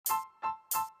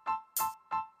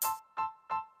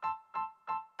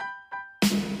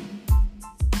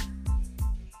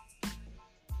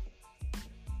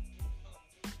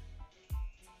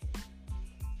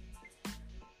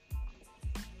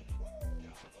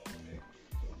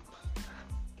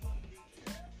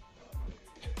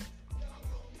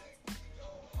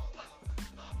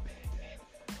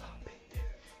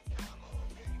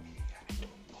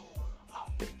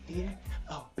here,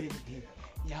 up in here.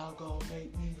 Y'all gon'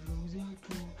 make me lose it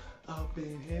too. Up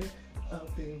in here,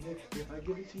 up in here. If I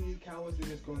give it to you cowards,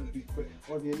 then it's gonna be quick.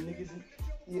 Or the niggas,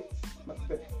 yeah, my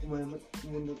bad. When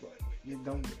you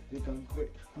done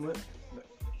quick.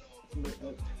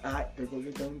 Alright, there goes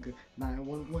your done good.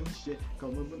 911 shit,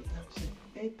 going with shit.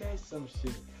 Ain't that some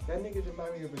shit? That nigga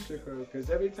remind me of a shit girl, cause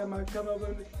every time I come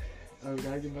over, I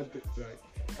gotta get my dick right.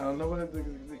 I don't know what I'm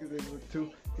niggas look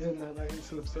too. You're not like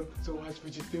so watch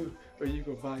what you do, or you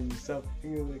go find yourself.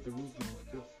 You gonna like the roof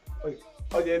on.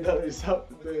 Oh yeah, no, yourself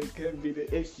can be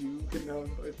the issue, you know,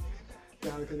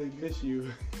 cause they miss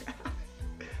you.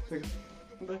 like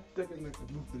the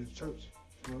roof of the church.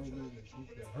 You know,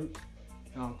 that hurt.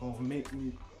 Y'all gonna make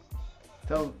me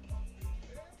tell them.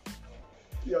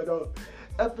 Yo, no.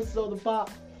 Episode about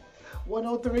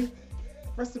 103.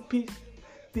 Rest in peace,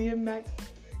 DMX.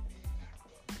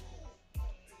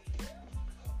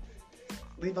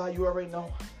 Levi, you already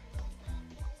know.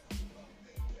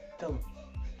 Tell him.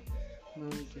 You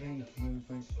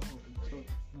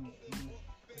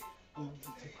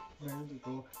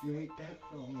ain't that?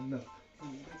 Oh no.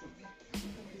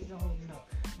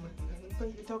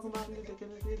 You're talking about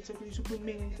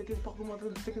Superman, taking Pokemon,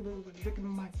 taking the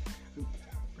mic.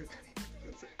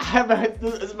 I haven't heard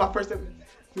this. This is my first time.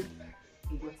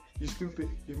 You stupid.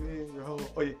 You man, you're whole.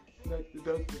 Oh yeah.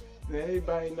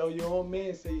 Everybody know your own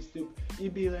man say you stupid.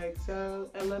 You be like, so,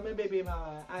 let me baby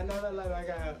mine. I know that like I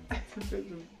got.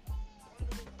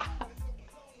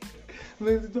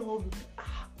 Look at the whole.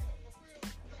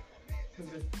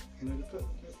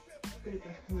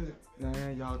 Nah,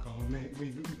 y'all gonna make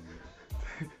me.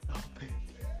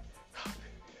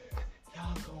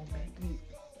 Y'all gonna make me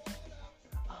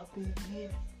up in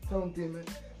here. Don't do it.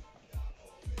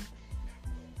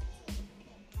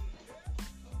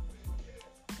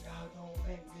 Y'all gonna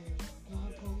make me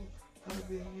up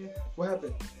in here. What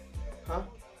happened? Huh?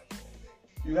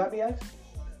 You got me, X?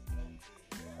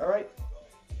 Alright.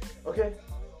 Okay.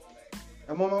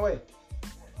 I'm on my way.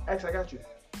 X, I got you.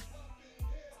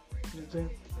 You know what I'm saying?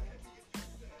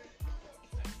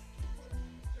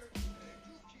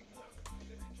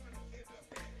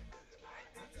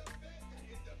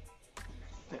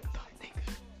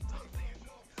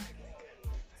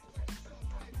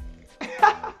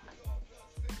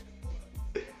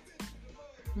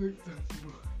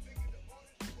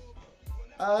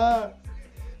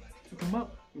 Come up.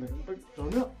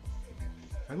 Turn up.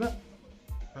 Turn up.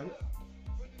 Turn up.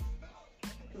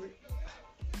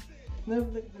 Never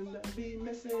be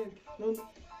missing. No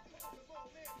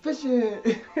fishing.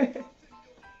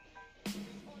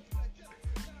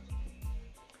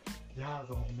 Y'all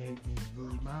gonna make me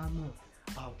lose my mind.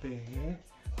 Up in here.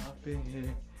 Up in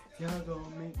here. Y'all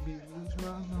gonna make me lose my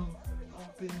mind.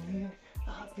 Up in here.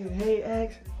 Up in here. Hey,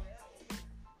 X.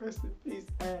 Rest in peace,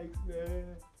 X,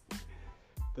 man.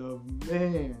 The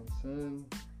man, son.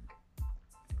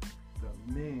 The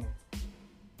man.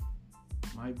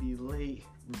 Might be late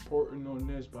reporting on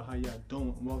this, but how y'all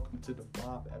doing? Welcome to the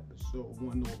Bob episode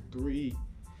 103.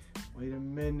 Wait a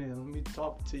minute, let me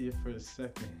talk to you for a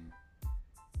second.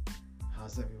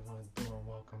 How's everyone doing?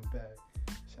 Welcome back.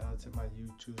 Shout out to my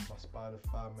YouTube, my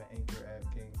Spotify, my Anchor app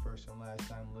gang, first and last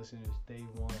time listeners, day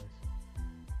ones.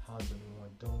 How's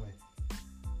everyone doing?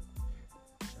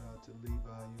 Shout out to Levi, you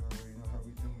already know how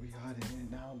we doing. We got it in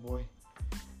now, boy.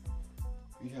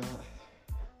 We got.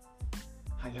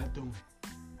 How y'all doing?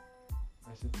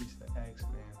 Rest in peace to X,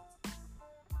 man.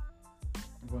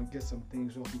 I'm gonna get some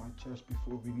things off my chest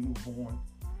before we move on.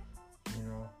 You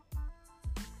know,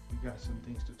 we got some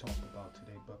things to talk about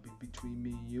today, but between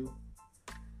me and you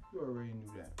already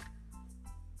knew that.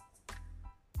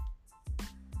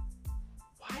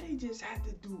 Why they just had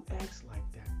to do X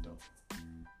like that, though?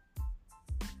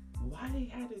 Why they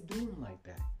had to do him like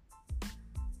that?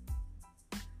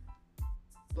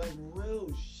 Like,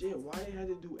 real shit. Why they had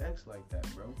to do X like that,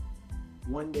 bro?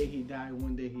 One day he died,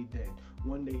 one day he dead.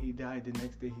 One day he died, the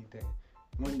next day he dead.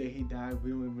 One day he died,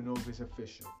 we don't even know if it's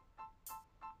official.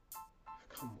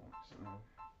 Come on, son.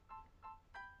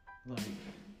 Like,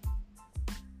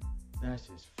 that's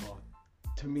just fucked.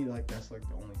 To me, like, that's like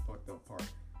the only fucked up part.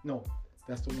 No,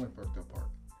 that's the one fucked up part.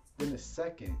 Then the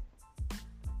second,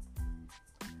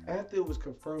 after it was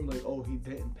confirmed, like, oh, he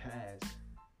didn't pass.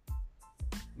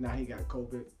 Now he got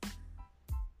COVID.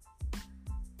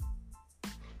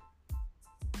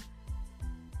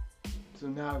 So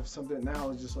now if something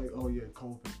now is just like, oh yeah,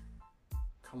 COVID.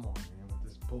 Come on, man, with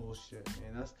this bullshit,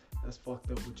 man. That's fucked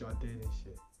up what y'all did and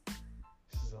shit.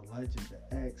 This is a legend, the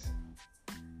X.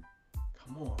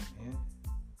 Come on, man.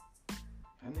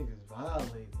 That nigga's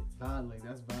violated.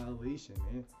 That's violation,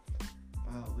 man.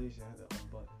 Violation. I had to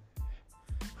unbutton.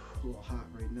 a little hot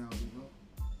right now, you know.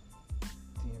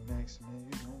 DMX, man,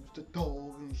 you know, it's the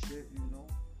dog and shit, you know.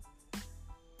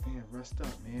 Man, rest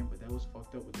up, man. But that was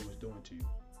fucked up what they was doing to you.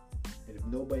 And if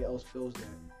nobody else feels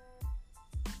that,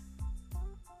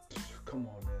 come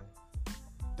on, man.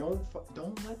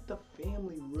 Don't let the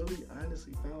family really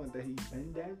honestly find out that he's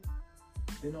been dead.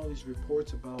 Then all these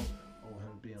reports about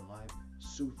him being alive,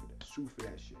 sue for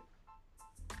that shit.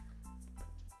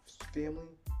 Family,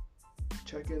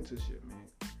 check into shit, man.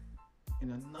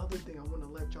 And another thing I want to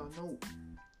let y'all know,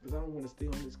 because I don't want to stay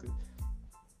on this, because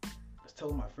I was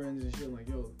telling my friends and shit like,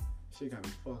 yo, shit got me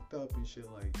fucked up and shit,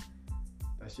 like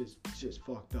that shit's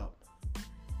fucked up.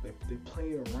 They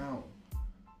playing around.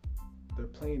 They're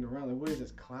playing around. Like, what is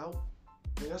this, clout?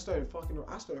 Like, I started fucking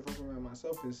around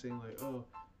myself and saying like, oh,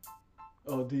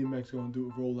 DMX gonna do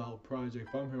a rollout project.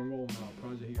 If I'm hearing rolling out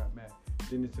project, he got mad.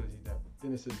 Then it says he died.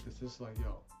 Then it says this. It's like,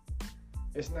 yo,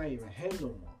 it's not even him no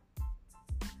more.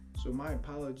 So my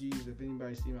apologies if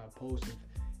anybody see my post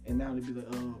and now they be like,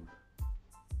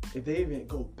 if they even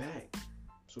go back.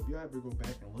 So if y'all ever go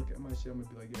back and look at my shit, I'm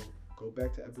gonna be like, yo, go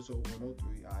back to episode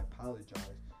 103. I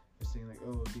apologize for saying like,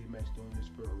 oh, DMX doing this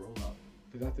for a rollout.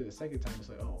 Because after the second time, it's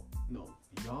like, oh no,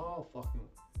 y'all fucking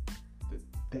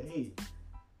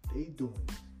they doing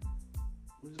this.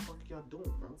 What the fuck are y'all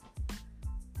doing, bro?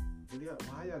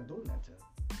 Why y'all doing that to him?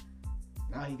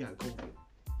 Now he got COVID.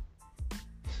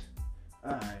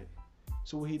 Alright.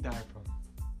 So where he died from?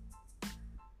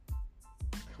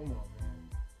 Come on,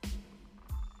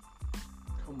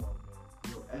 man.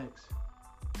 Yo, X.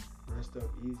 Rest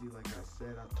up easy. Like I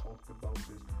said, I talked about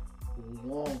this a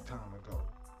long time ago.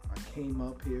 I came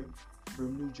up here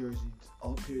from New Jersey,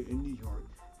 up here in New York,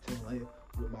 to live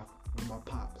with my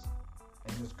pops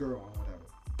and his girl or whatever,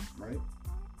 right?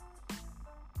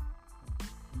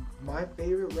 My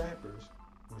favorite rappers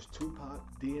was Tupac,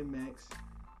 DMX.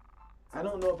 I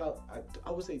don't know if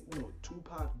I would say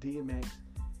Tupac, DMX,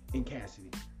 and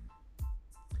Cassidy.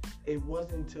 It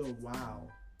wasn't until a while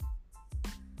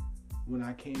when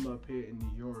I came up here in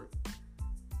New York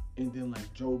and then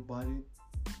like Joe Budden,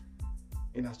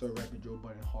 and I started rapping Joe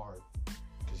Budden hard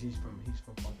because he's from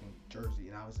fucking Jersey,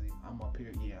 and obviously I'm up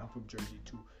here. Yeah, I'm from Jersey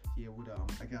too. Yeah,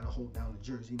 I gotta hold down the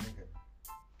Jersey nigga.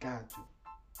 Got to.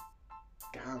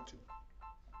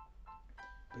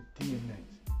 But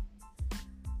DMX,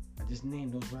 I just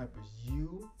named those rappers.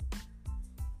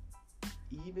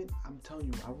 I'm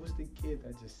telling you, I was the kid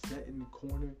that just sat in the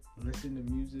corner, listened to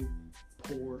music,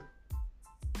 poor,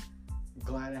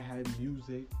 glad I had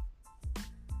music,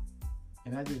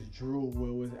 and I just drew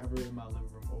what was ever in my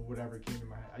living room or whatever came to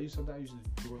my head. I used to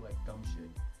draw like dumb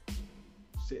shit.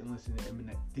 Sit and listen to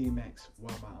Eminem, DMX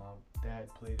while my dad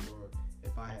played it, or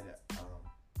if I had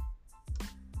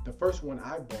the first one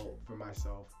I bought for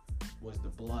myself was The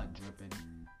Blood Dripping.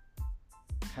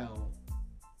 Hell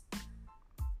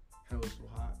is so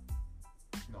hot.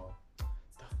 No,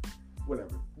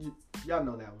 whatever. Y'all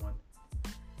know that one.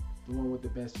 The one with the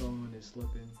best song on it,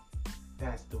 Slipping.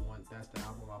 That's the one. That's the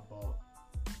album I bought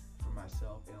for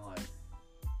myself. And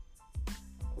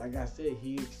like I said,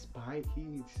 he inspired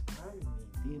me.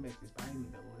 DMX inspired me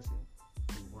to listen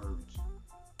to words.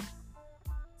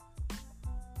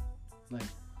 Like,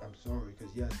 I'm sorry,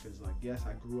 because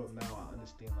I grew up now. I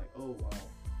understand. Like,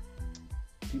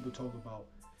 people talk about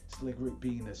Slick Rick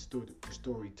being a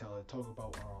storyteller. Talk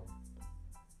about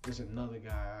there's another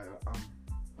guy. I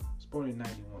was born in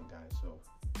 '91, guys. So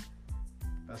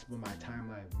that's where my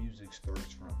timeline of music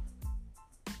starts from.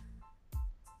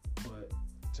 But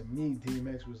to me,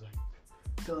 DMX was like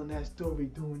telling that story,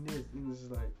 doing this, and this is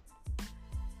like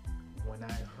when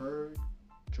I heard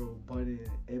Joe Budden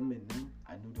and Eminem,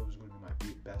 I knew that was going to be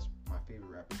my favorite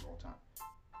rappers of all time.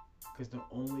 Because the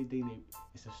only thing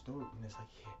it's a story, and it's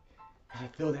like, yeah, I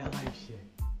feel that life shit.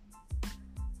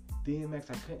 DMX,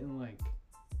 I couldn't like.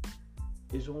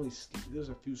 There's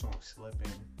a few songs,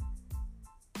 Slipping.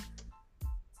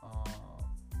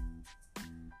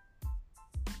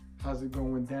 How's it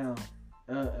going down?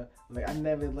 Like I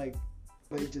never like,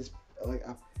 but it just like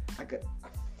I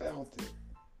felt it.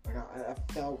 Like I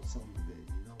felt some of it.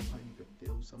 You know how you could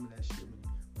feel some of that shit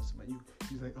when somebody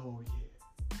you're like, oh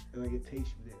yeah, and like it takes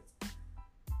you there.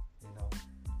 You know,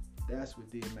 that's what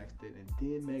DMX did, and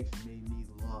DMX made me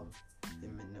love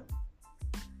Eminem.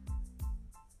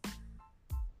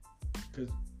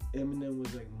 Cause Eminem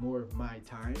was like more of my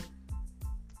time,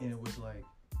 and it was like,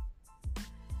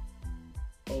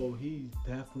 oh, he's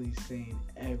definitely saying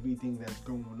everything that's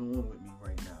going on with me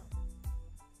right now.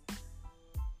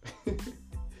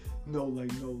 No.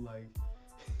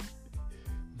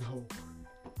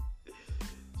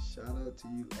 Shout out to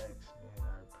you, X, man. I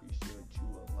appreciate you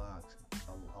a lot. I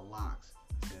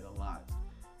said a lot.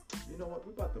 know what?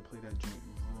 We're about to play that joint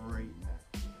right now.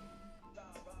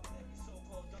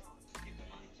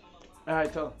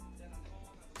 Alright,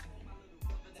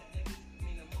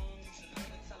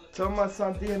 tell my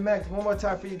son DMX. One more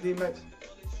time for you, DMX.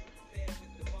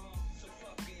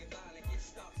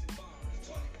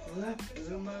 I'm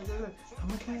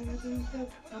a king of the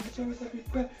step. I'm a chance every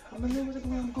breath. I'm a nigga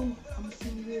where I'm going. I'm a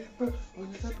sing this birth.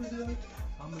 On the top of the earth.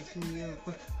 I'm a sing this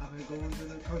birth. I've been going to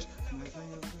the coast. I'm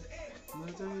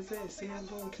gonna tell you this. Say I'm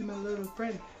going to my little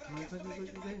friend. I'm gonna tell you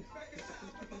this.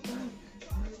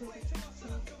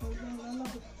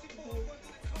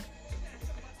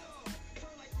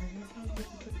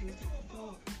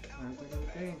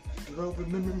 Girl,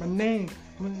 remember my name.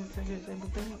 When you say it,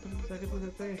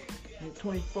 thing. In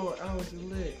 24 hours to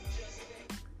live.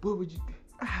 What would you do?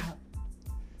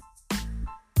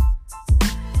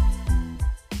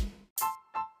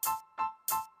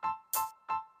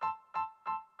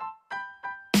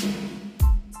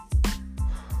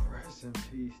 Rest in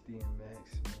peace, DMX,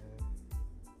 man.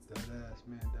 That ass,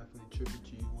 man, definitely Triple G,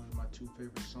 one of my 2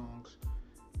 favorite songs.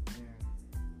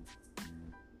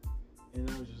 And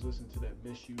I was just listening to that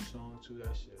Miss You song too,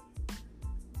 that shit.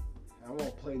 I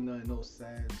won't play none of those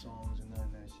sad songs and none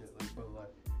of that shit, but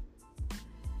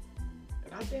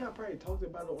and I think I probably talked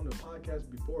about it on the podcast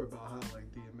before about how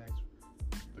DMX,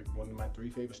 one of my 3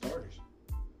 favorite starters.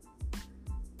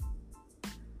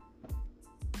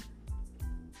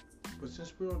 But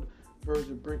since we're on the verge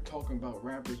of talking about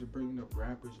rappers and bringing up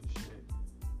rappers and shit,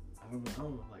 I don't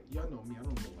know, y'all know me, I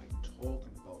don't know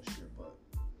talking about shit, but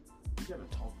we gotta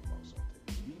talk about something.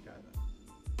 We gotta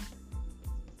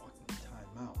fucking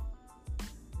time out.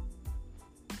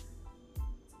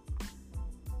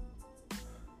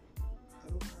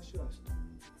 How should I start?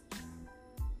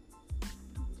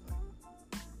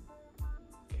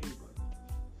 Okay, but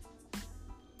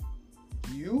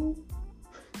you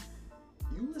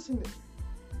listen to.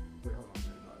 Wait, hold on.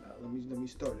 No. Let me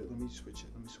start it. Let me switch it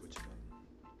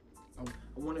up.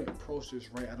 I want to approach this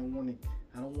right. I don't want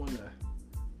to.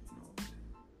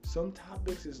 Some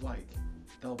topics is like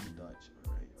double dutch.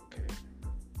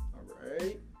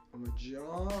 Alright. I'm gonna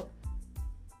jump.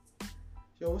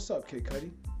 Yo, what's up, Kid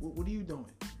Cudi? What are you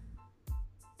doing?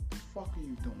 The fuck are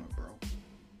you doing, bro?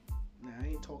 Nah, I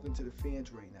ain't talking to the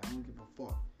fans right now. I don't give a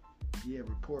fuck. Yeah,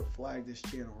 report flag this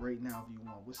channel right now if you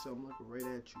want. What's up? I'm looking right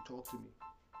at you. Talk to me.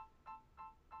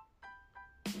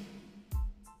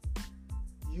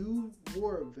 You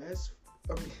wore a vest.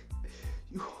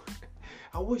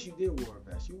 I wish you did wear a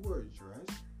vest. You wore a dress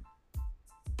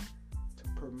to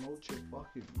promote your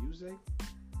fucking music.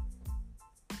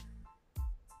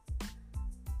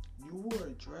 You wore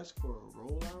a dress for a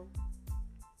rollout.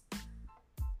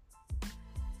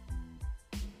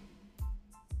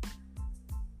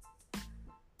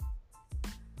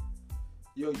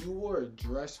 Yo, you wore a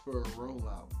dress for a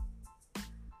rollout.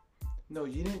 No,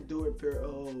 you didn't do it for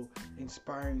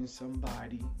inspiring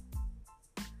somebody.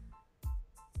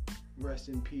 Rest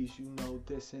in peace,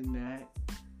 this and that.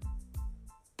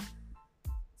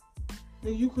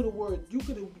 Then you could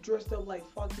have dressed up like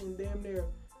fucking damn near,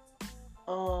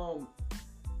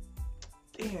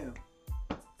 damn.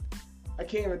 I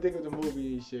can't even think of the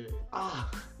movie and shit.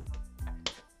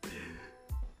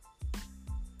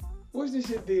 What's this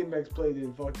shit DMX played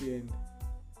in fucking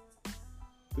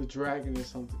The Dragon or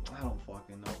something? I don't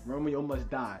fucking know. Romeo Must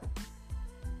Die.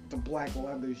 The black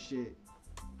leather shit.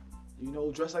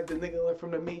 Dressed like the nigga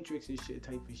from the Matrix and shit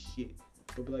type of shit.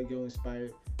 But be like, yo,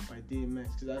 inspired by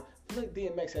DMX. Because I feel like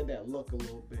DMX had that look a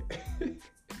little bit.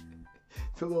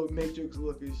 The little Matrix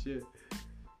look and shit.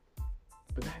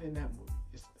 But not in that movie.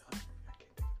 It's the other movie. I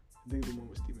can't think of it. I think the one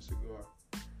with Steven Seagal.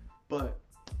 But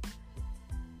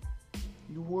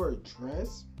you wore a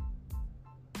dress?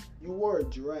 You wore a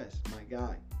dress, my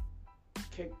guy.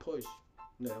 Kick Push.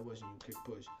 No, that wasn't you. Kick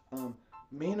Push.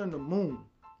 Man on the Moon.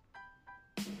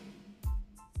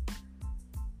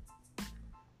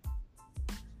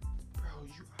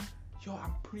 Yo,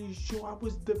 I'm pretty sure I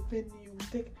was defending you.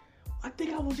 I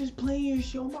think I was just playing your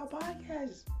shit on my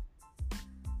podcast.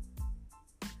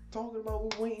 Talking about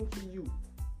we're waiting for you.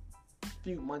 A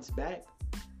few months back.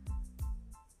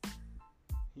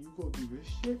 You go do this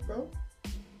shit, bro?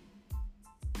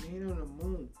 Man on the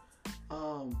Moon.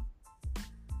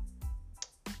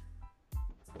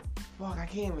 Fuck, I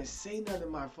can't even say nothing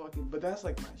my fucking, but that's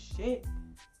like my shit.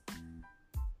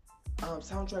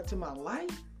 Soundtrack to My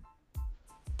Life.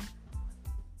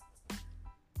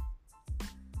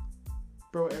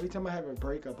 Bro, every time I have a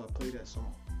breakup, I play that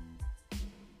song.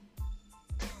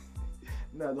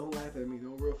 Nah, don't laugh at me.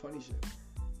 No real funny shit.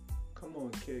 Come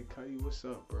on, Kid Cudi, what's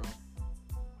up, bro?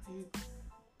 What are you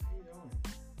doing?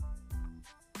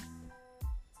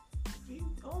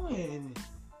 doing?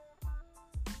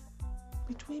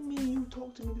 Between me and you,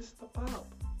 talk to me. This is the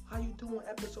Pop. How you doing?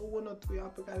 Episode 103. I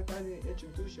forgot if I didn't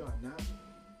introduce you or not.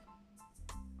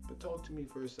 But talk to me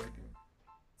for a second.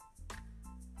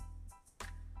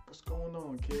 What's going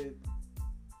on, kid?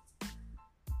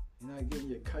 You're not getting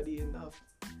your cutty enough?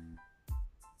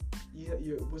 Yeah,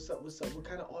 what's up? What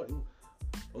kind of audience?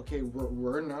 Okay,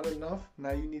 we're not enough.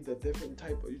 Now you need a different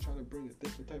type. Are you trying to bring a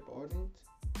different type of audience?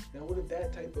 Now what if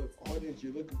that type of audience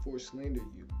you're looking for slander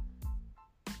you?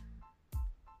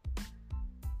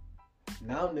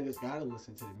 Now niggas gotta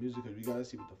listen to the music because we gotta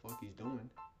see what the fuck he's doing.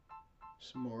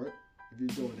 Smart. If you're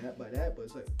doing that by that, but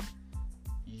it's like,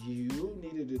 you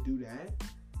needed to do that.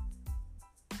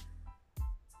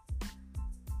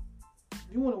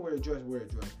 If you want to wear a dress, bro.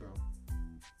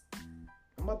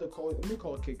 I'm about to let me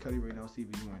call Kid Cudi right now, see if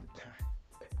he's wearing it.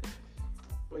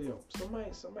 But yo,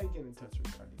 somebody get in touch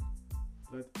with Cudi.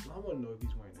 I want to know if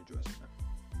he's wearing a dress or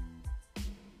not.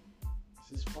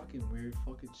 This is fucking weird,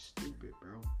 fucking stupid,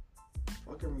 bro.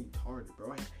 Fucking retarded,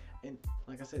 bro. And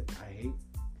like I said, I hate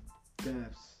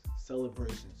deaths,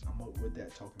 celebrations. I'm up with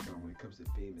that talking about when it comes to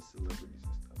famous celebrities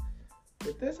and stuff.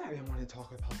 But this, I didn't want to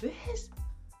talk about this.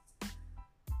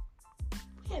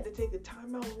 We had to take the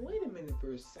time out and wait a minute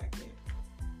for a second.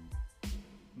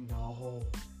 No.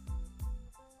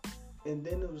 And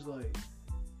then it was like,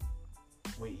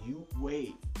 wait.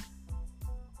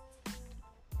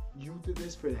 You did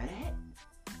this for that?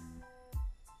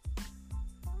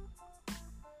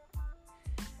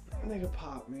 Nigga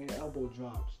Pop, man, elbow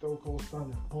drop, Stone Cold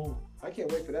Stunner, boom. I can't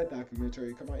wait for that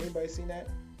documentary. Come on, anybody seen that?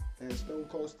 That Stone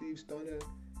Cold Steve Stunner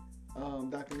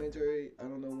documentary. I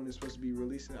don't know when it's supposed to be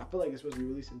releasing. I feel like it's supposed to be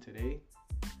releasing today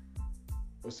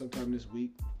or sometime this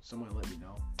week. Somebody let me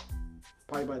know.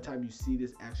 Probably by the time you see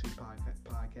this actual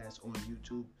podcast on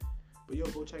YouTube. But yo,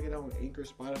 go check it out on Anchor,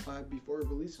 Spotify before it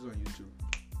releases on YouTube.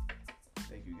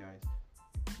 Thank you guys.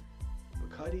 But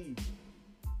Cudi,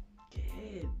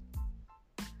 kid,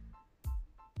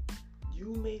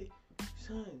 you made it,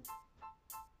 son.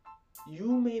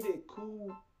 You made it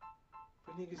cool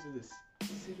for niggas to just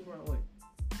sit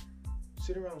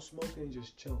around smoking and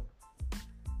just chilling.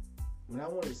 When I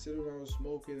want to sit around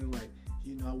smoking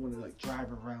and I want to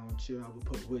drive around, chill, I would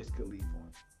put Wiz Khalifa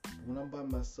on. When I'm by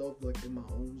myself, in my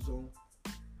own zone,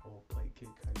 I will play Kid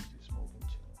Cudi, just smoking,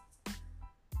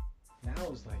 chilling.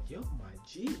 Now it's like, yo, my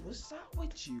G, what's up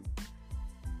with you?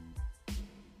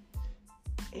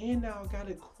 And now I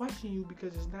gotta question you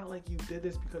because it's not like you did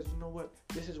this because you know what?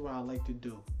 This is what I like to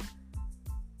do.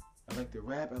 I like to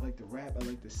rap, I like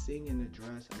to sing in a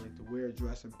dress, I like to wear a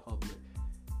dress in public.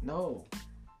 No.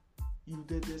 You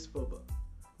did this for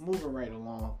moving right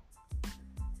along.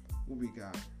 What we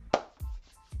got?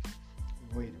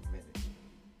 Wait a minute.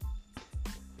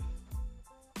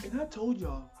 And I told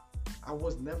y'all I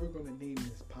was never gonna name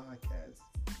this podcast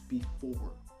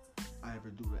before I ever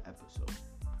do the episode.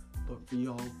 But for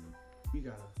y'all, we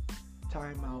gotta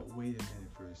time out, wait a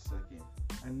minute for a second.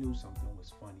 I knew something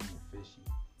was funny and fishy.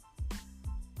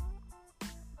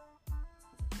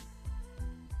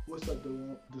 What's up,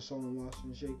 Deshaun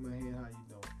Washington? Shake my hand, how you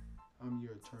doing? I'm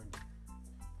your attorney.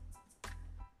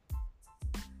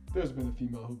 There's been a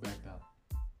female who backed out.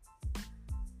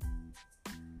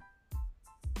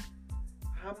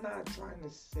 I'm not trying to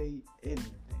say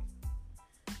anything,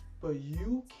 but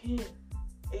you can't,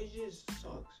 it just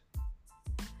sucks.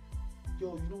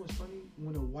 Yo, you know what's funny?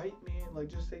 When a white man,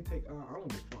 just say I don't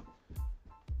give a fuck.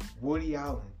 Woody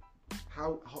Allen,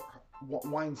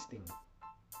 Weinstein.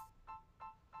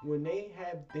 When they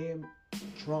have damn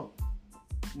Trump,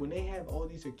 when they have all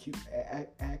these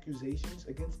accusations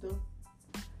against them,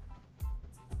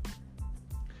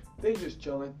 they just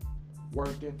chilling,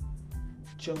 working,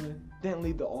 chilling, then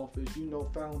leave the office,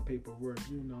 found paperwork,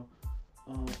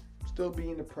 still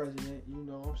being the president,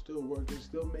 I'm still working,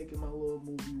 still making my little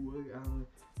movie with Allen,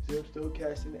 still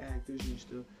casting actors and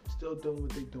still doing what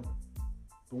they doing.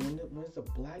 But when it's a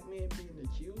black man being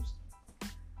accused,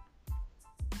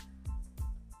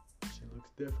 shit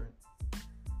looks different.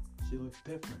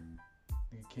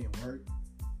 It can't work.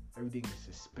 Everything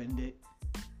is suspended.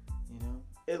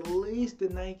 At least the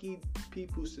Nike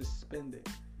people suspended.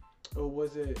 Or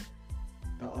was it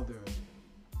the other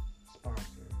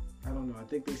sponsor? I don't know. I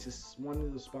think one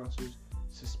of the sponsors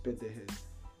suspended.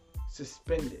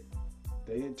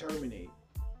 They didn't terminate.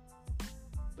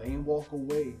 They didn't walk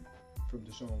away from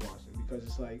Deshaun Watson because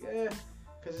it's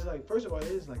first of all, it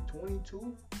is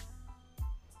 22.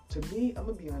 To me, I'm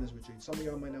gonna be honest with you. Some of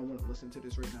y'all might not want to listen to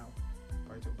this right now,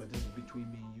 but this is between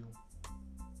me and you.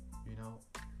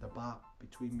 The Bop,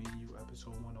 between me and you,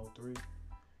 episode 103.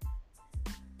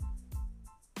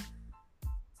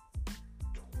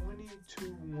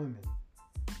 22 women,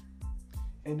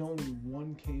 and only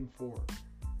one came forward.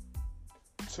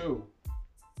 2.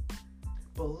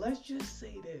 But let's just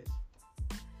say this.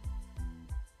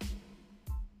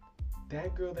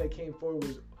 That girl that came forward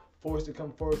was forced to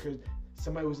come forward because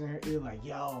somebody was in her ear like,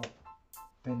 yo,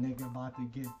 that nigga about to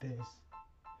get this.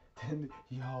 Then,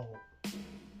 yo,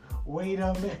 wait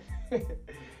a minute.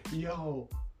 Yo,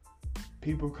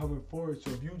 people coming forward.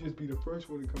 So if you just be the first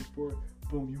one to come forward,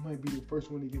 boom, you might be the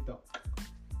first one to get the...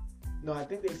 No, I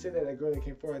think they said that girl that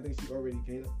came forward, I think she already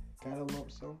got a lump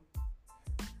sum.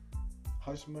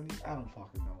 Hush money? I don't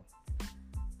fucking know.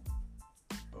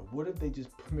 But what if they just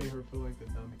made her feel like the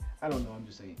dummy? I don't know, I'm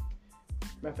just saying.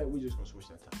 Matter of fact, we're just gonna switch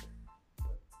that topic.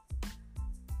 But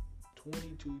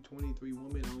 22, 23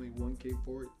 women, only one came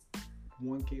forward.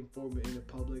 One came forward in the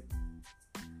public.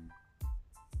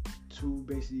 2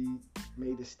 basically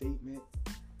made a statement.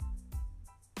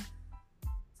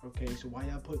 Okay, so why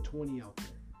y'all put 20 out there?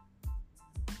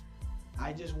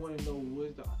 I just want to know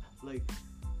what's the... Like,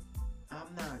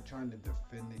 I'm not trying to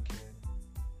defend the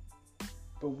kid,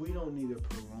 but we don't need to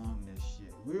prolong this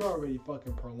shit. We're already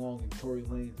fucking prolonging Tory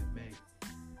Lanez and Meg.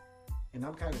 And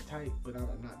I'm kind of tight, but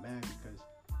I'm not mad because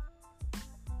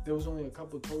there was only a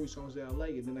couple of Tory songs that I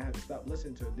like, and then I had to stop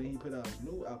listening to it. Then he put out a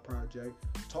new project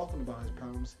talking about his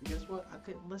problems. And guess what? I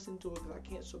couldn't listen to it because I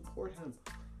can't support him.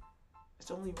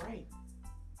 It's only right.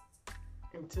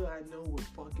 Until I know what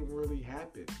fucking really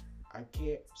happened. I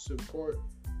can't support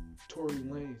Tory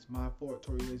Lanez. My fault,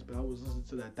 Tory Lanez. But I was listening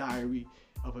to that Diary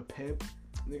of a Pimp.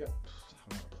 Nigga, I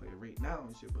want to play it right now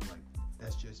and shit, but like,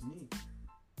 that's just me.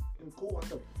 And cool, I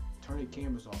could turn the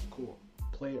cameras off. Cool.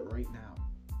 Play it right now.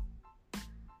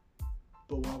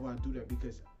 But why would I do that?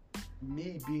 Because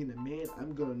me being a man,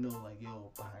 I'm gonna know like,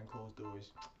 yo, behind closed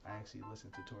doors, I actually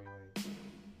listen to Tory Lanez.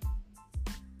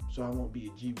 So I won't be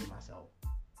a G with myself.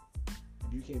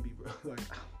 If you can't be real, like,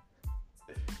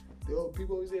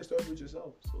 people always say start with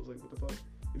yourself. So it's like, what the fuck?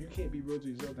 If you can't be real to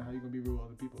yourself, then how you gonna be real with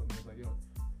other people? And it's like, yo,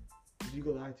 if you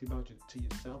go lie to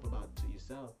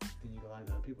yourself, then you go lie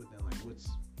to other people. Then like,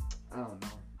 I don't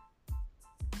know.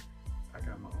 I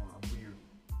got my own. I'm weird.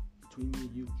 Between me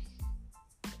and you.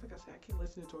 Like I said, I can't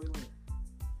listen to Tory Lanez.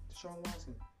 Deshaun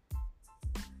Watson.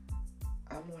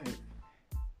 I'm like,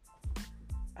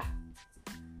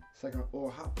 it's like an all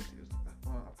hot potatoes.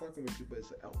 I'm fucking with you, but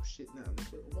it's like, oh shit, now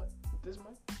what? This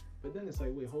mic? But then it's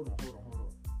like, wait, hold on.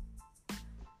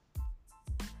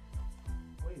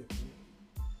 Wait a minute.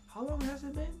 How long has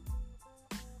it been?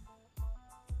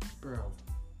 Bro.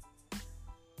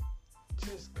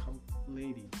 Just come,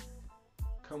 ladies.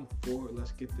 Come forward.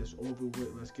 Let's get this over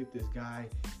with. Let's get this guy.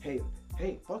 Hey,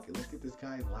 fuck it. Let's get this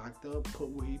guy locked up, put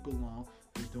where he belongs.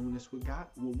 He's doing this with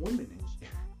women and shit.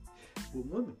 With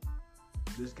women.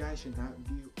 This guy should not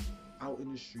be out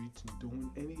in the streets and doing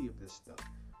any of this stuff.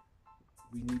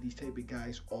 We need these type of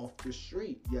guys off the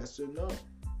street. Yes or no?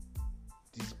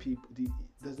 These people,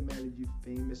 doesn't matter if you're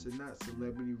famous or not,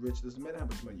 celebrity, rich, doesn't matter how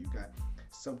much money you got.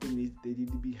 They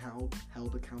need to be held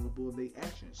accountable of their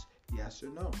actions. Yes or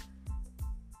no?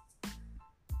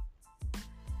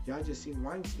 Y'all just seen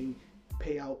Weinstein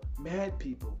pay out mad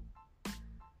people.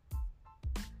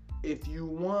 If you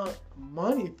want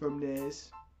money from this,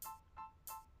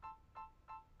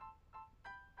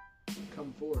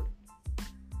 come forward.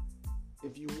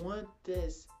 If you want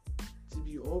this to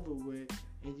be over with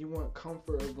and you want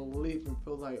comfort or relief and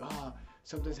feel like,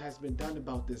 something has been done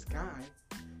about this guy,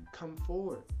 come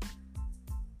forward.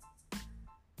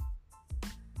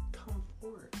 Come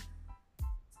forward.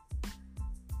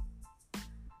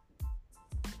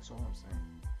 That's all I'm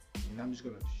saying. And I'm just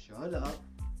going to shut up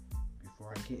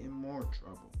before I get in more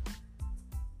trouble.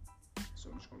 So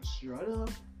I'm just going to shut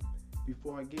up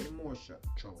before I get in more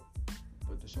trouble.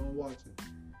 But Deshaun Watson,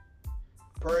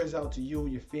 prayers out to you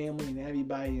and your family and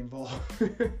everybody involved.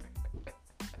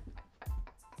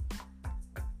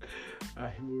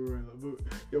 Alright, moving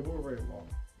right along.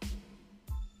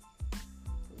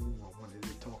 Ooh, I wanted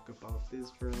to talk about this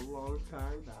for a long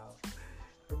time now.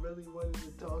 I really wanted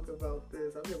to talk about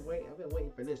this. I've been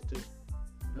waiting for this too.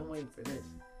 I've been waiting for this.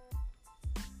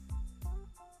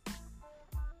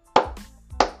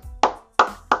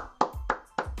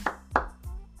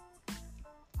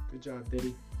 Good job,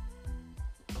 Diddy.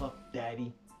 Puff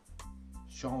Daddy.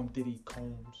 Sean Diddy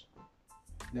Combs.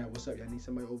 Now, what's up? Y'all need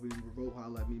somebody over in Revolt?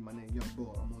 Holla at me. My name Young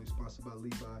Bull. I'm only sponsored by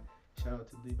Levi. Shout out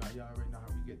to Levi. Y'all already know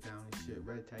how we get down and shit.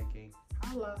 Red Tag Gang.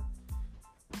 Holla.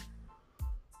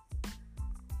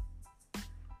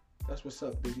 That's what's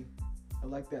up, Diddy. I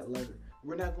like that letter.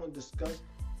 We're not going to discuss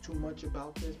too much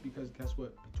about this because guess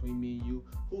what? Between me and you,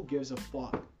 who gives a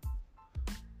fuck?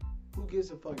 Who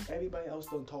gives a fuck? Everybody else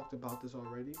done talked about this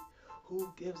already. Who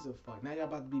gives a fuck? Now y'all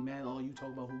about to be mad. Oh, you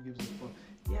talking about who gives a fuck?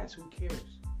 Yes, who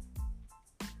cares?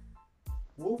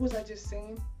 What was I just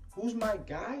saying? Who's my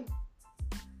guy?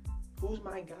 Who's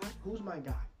my guy? Who's my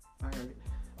guy?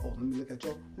 Oh, let me look at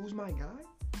Joe. Who's my guy?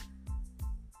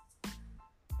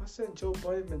 I said Joe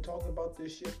Budden been talking about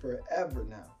this shit forever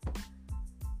now.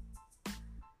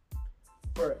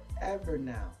 Forever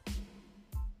now.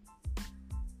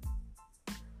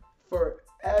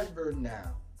 Forever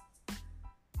now.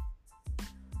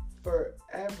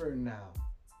 Forever now.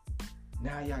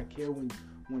 Now y'all care when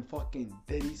fucking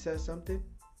Diddy says something?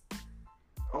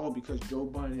 Oh, because Joe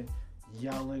Budden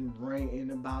yelling,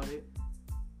 ranting about it.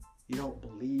 You don't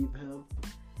believe him?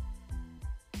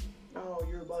 Oh,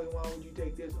 you're bugging. Why would you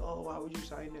take this? Oh, why would you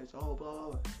sign this? Oh, blah, blah,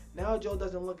 blah. Now Joe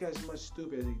doesn't look as much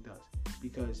stupid as he does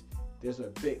because there's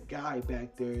a big guy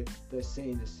back there that's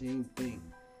saying the same thing.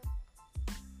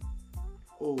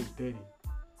 Oh, Diddy.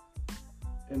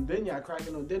 And then y'all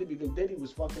cracking on Diddy because Diddy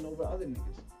was fucking over other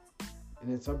niggas. And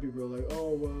then some people are like, oh,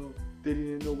 well, Diddy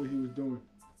didn't know what he was doing.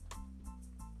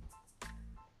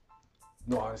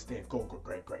 No, I understand. Go,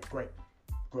 great.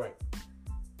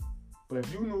 But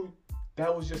if you knew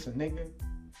that was just a nigga,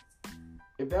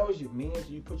 if that was your mans,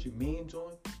 you put your mans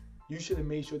on, you should have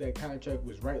made sure that contract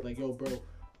was right. Like, yo,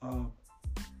 bro,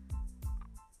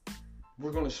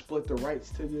 we're gonna split the rights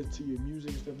to your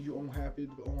music and stuff. You own half it.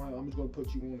 I'm just gonna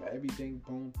put you on everything.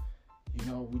 Boom. You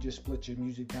know, we just split your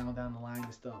music down the line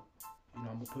and stuff. You know,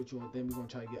 I'm gonna put you on. Then we're gonna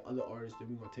try to get other artists. Then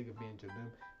we're gonna take advantage of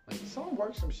them. Like,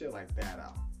 work some shit like that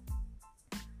out.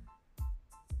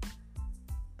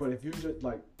 But if you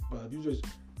just,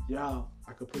 yeah,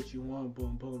 I could put you on,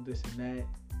 boom, boom, this and that.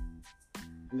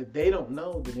 And if they don't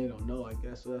know, then they don't know, I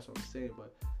guess. So that's what I'm saying.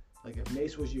 But like, if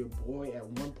Mace was your boy at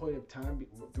one point of time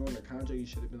during the contract, you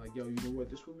should have been like, yo, you know what?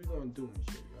 This is what we're gonna do and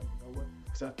shit. You know what?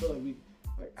 Because I feel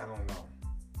like I don't know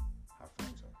how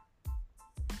friends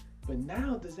are. But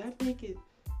now, does that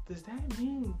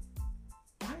mean?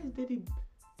 Why is Diddy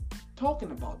talking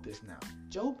about this now?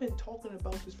 Joe been talking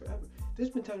about this forever. This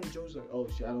been telling me Joe's like, oh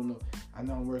shit, I don't know. I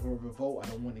know I'm working with Revolt. I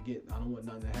don't want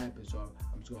nothing to happen, so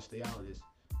I'm just gonna stay out of this.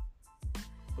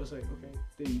 But it's like, okay,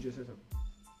 then you just said something.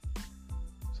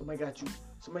 Somebody got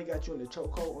you in the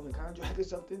chokehold on the contract or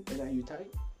something, and now you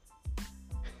tight.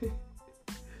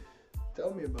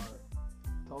 Tell me about it.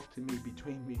 Talk to me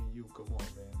between me and you. Come on,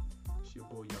 man. It's your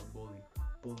boy, Young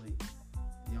Bully,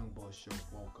 Young Boy Show.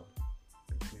 Welcome.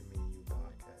 Between Me and You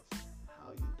podcast.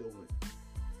 How you doing?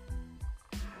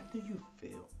 How do you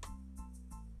feel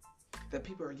that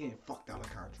people are getting fucked out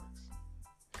of contracts?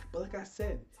 But like I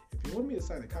said, if you want me to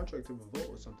sign a contract to Revolt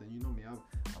or something, you know me, I'll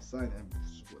sign that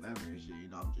whatever and shit. You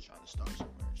know, I'm just trying to start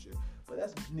somewhere and shit. But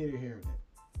that's neither here nor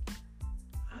there.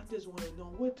 I just want to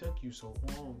know what took you so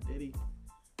long, Diddy.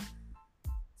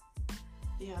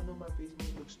 Yeah, I know my face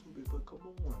may look stupid, but come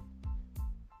on.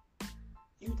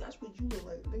 That's what you look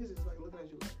like. Niggas is like looking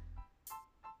at you like.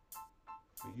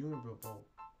 But you in Revolt.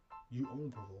 You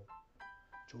own Revolt.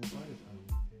 Joe Budden's on.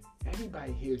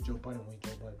 Everybody hears Joe Budden when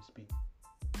Joe Budden speak.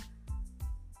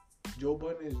 Joe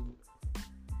Budden is.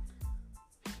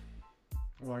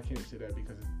 Well, I can't say that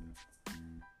because.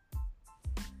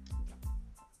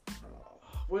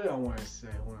 What do I want to say?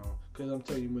 Because I'm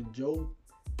telling you,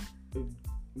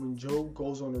 when Joe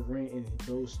goes on the rant and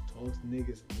Joe talks,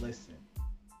 niggas listen.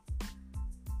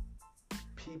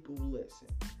 People listen.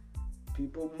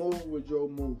 People move where Joe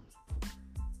moves.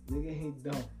 Nigga ain't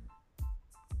dumb.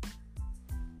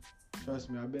 Trust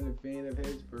me, I've been a fan of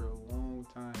his for a long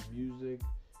time. Music,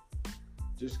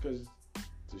 just because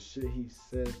the shit he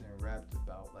says and raps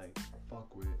about, like, I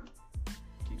fuck with it.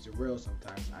 Keeps it real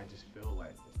sometimes. I just feel like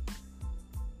it.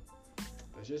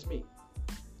 That's just me.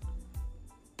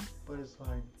 But it's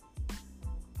like,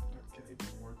 okay,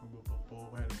 been working with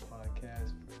Revolt. Had a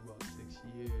podcast for about 6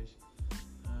 years.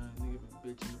 Nigga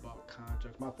been bitching about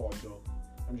contracts. My fault, Joe.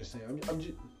 I'm just saying. I'm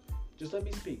just let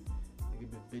me speak. Nigga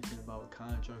been bitching about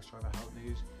contracts, trying to help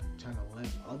niggas, trying to let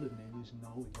other niggas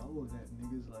know, yo, that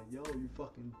niggas like, yo, you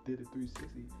fucking did a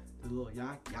 360. The little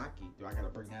yaki. Do I gotta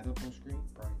bring that up on screen?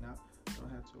 Probably not.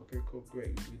 Don't have to. Okay, cool,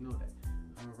 great. We know that.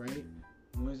 All right.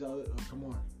 When's the other? Come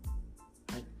on.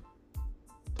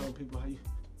 Tell people how you,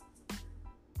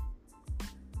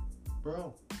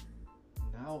 bro.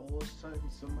 Now all of a sudden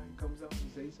somebody comes out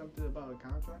and say something about a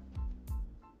contract.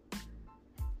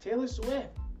 Taylor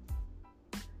Swift.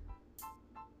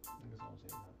 Niggas don't say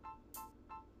nothing.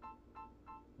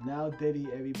 Now Diddy,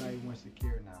 everybody wants to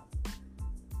care now.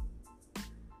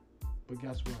 But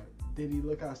guess what? Diddy,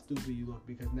 look how stupid you look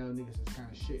because now niggas is kind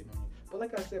of shitting on you. But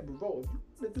like I said, bro, if you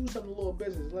want to do something a little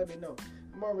business, let me know.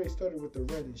 I'm already started with the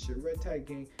red and shit. Red Tag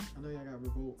Gang. I know y'all got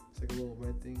Revolt. It's like a little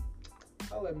red thing.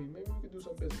 holla at me. Maybe we could do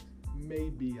some business.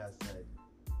 Maybe, I said.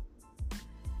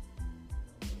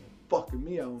 Fucking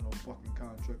me, I don't know fucking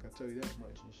contract. I tell you that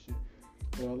much and shit.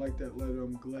 But I like that letter.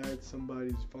 I'm glad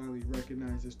somebody's finally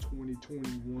recognized this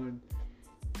 2021.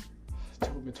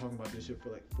 I've been talking about this shit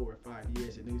for like 4 or 5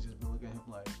 years, and niggas just been looking at him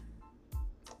like,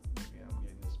 yeah, I'm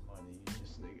getting this money.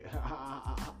 This nigga,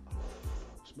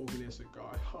 smoking that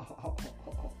cigar.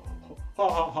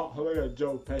 Look at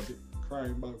Joe Pesci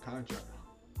crying about contract.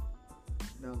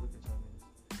 Now look at y'all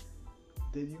niggas.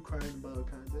 Did you crying about a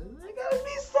contract? I gotta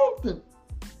be something.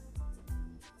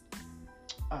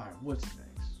 Alright, what's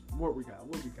next? What we got going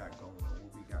on?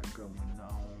 What we got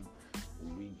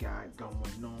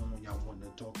going on? Y'all want to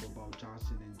talk about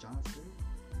Johnson & Johnson?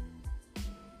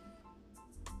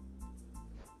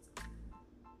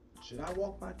 Should I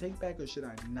walk my take back or should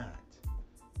I not?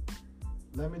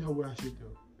 Let me know what I should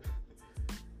do.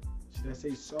 Should I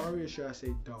say sorry or should I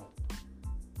say don't?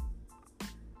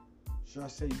 Should I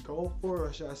say go for it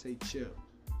or should I say chill?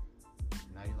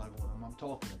 Now you're like, what am I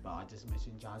talking about? I just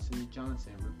mentioned Johnson &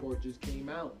 Johnson. Report just came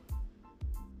out.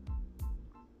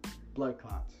 Blood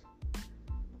clots.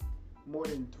 More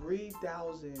than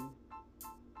 4,000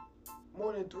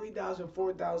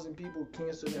 people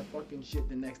canceled that fucking shit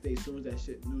the next day as soon as that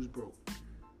shit news broke.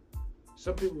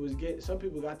 Some people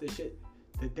got this shit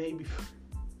the day before.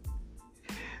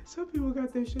 Some people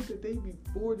got that shit the day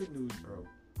before the news broke.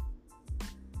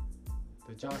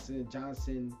 The Johnson &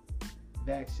 Johnson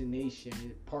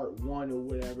vaccination part 1 or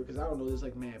whatever, because I don't know, there's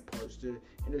like mad parts to it,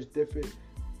 and there's different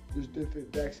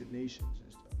vaccinations and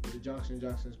stuff. But the Johnson &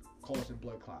 Johnson's causing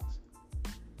blood clots.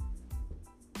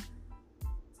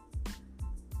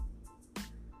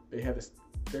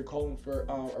 They're calling for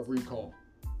a recall.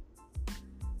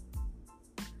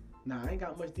 Now I ain't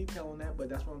got much detail on that, but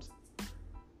that's what I'm saying.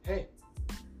 Hey,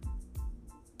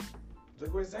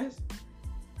 look what it says.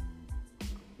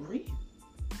 Read.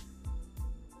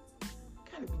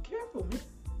 Gotta be careful, man.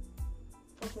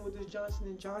 Fucking with this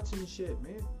Johnson & Johnson shit,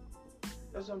 man.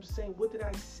 That's what I'm saying. What did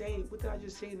I say? What did I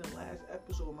just say in the last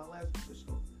episode? My last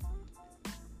episode.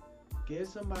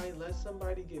 Let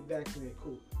somebody get vaccinated.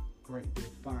 Cool. Great. They're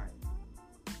fine.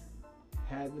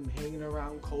 Had them hanging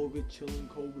around COVID, chilling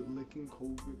COVID, licking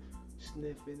COVID,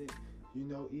 sniffing it.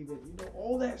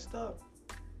 All that stuff.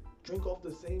 Drink off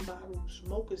the same bottle.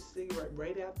 Smoke a cigarette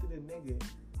right after the nigga.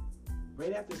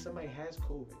 Right after somebody has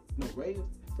COVID. No,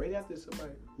 right after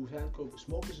somebody who has COVID.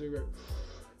 Smoke a cigarette.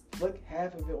 Flick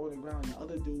half of it on the ground. The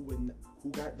other dude who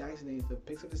got vaccinated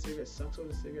picks up the cigarette, sucks on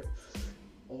the cigarette.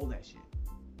 All that shit.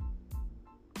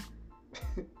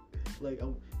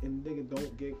 And nigga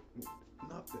don't get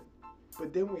nothing.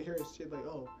 But then we're hearing shit like,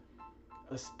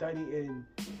 a study in,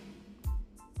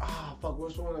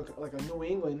 what's one, like a New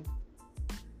England.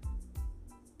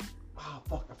 I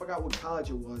forgot what college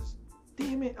it was.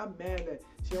 Damn it, I'm mad at.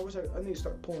 See, I need to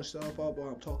start pulling stuff up while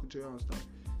I'm talking to y'all and stuff.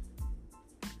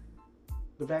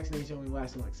 The vaccination only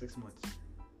lasted like 6 months.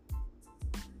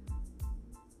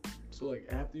 So like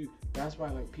that's why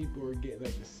like people are getting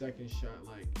like the second shot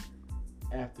like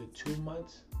after 2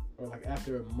 months or like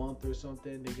after a month or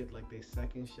something, they get like their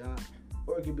second shot.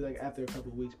 Or it could be like after a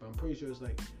couple of weeks, but I'm pretty sure it's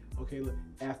like, okay, look,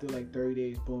 after like 30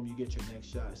 days, boom, you get your next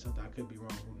shot. Something I could be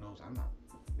wrong, who knows? I'm not.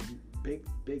 Big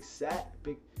sacks,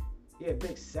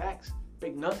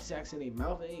 big nut sacks in their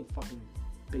mouth. It ain't fucking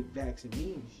big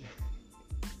vaccine shit.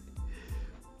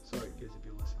 Sorry kids if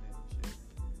you're listening and shit.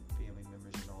 Family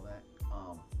members and all that.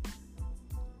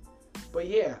 But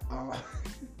yeah,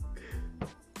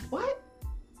 what?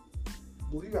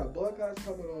 Well, you got blood clots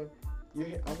coming on.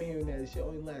 I'm hearing that this shit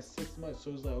only lasts 6 months,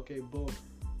 so it's like, okay, boom.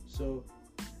 So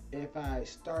if I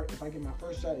get my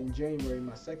first shot in January,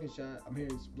 my second shot, I'm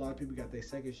hearing a lot of people got their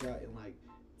second shot in like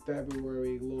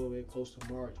February, a little bit close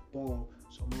to March, boom.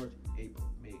 So March,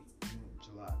 April, May, June,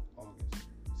 July, August,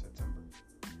 September.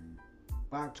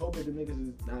 By October, the niggas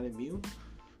is not immune.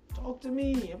 Talk to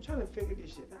me. I'm trying to figure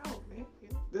this shit out, man.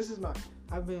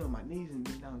 I've been on my knees and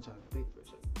been down trying to figure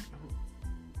shit.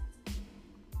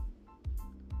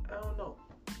 I don't know.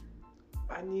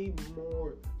 I need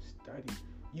more study.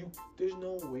 There's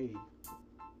no way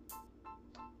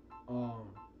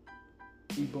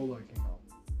Ebola came out.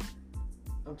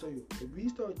 I'm telling you, if we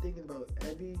start thinking about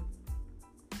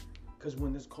because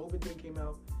when this COVID thing came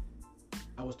out,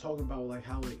 I was talking about like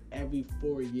how like every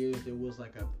 4 years there was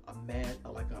like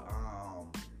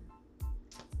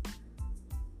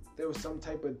there was some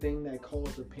type of thing that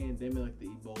caused a pandemic, like the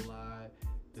Ebola,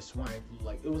 the swine flu,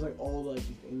 like it was like all like,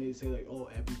 and they say like,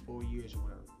 every 4 years or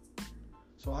whatever.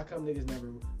 So how come niggas never,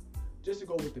 just to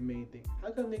go with the main thing,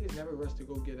 how come niggas never rush to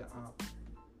go get a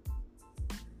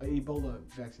Ebola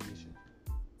vaccination?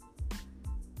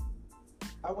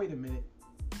 wait a minute.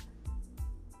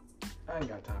 I ain't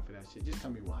got time for that shit. Just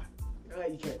tell me why.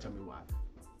 You can't tell me why.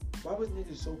 Why was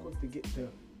niggas so quick to get the...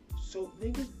 So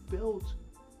niggas built...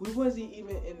 We wasn't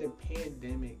even in the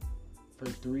pandemic for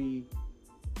 3...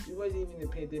 We wasn't even in the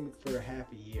pandemic for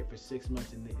half a year, for 6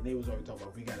 months, and they was already talking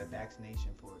about we got a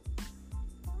vaccination for it.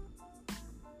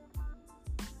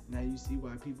 Now you see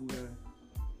why people gotta...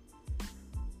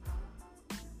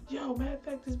 Yo, matter of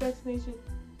fact, this vaccination...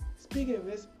 Speaking of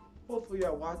this, hopefully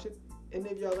y'all watch it. Any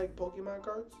of y'all like Pokemon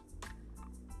cards?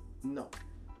 No.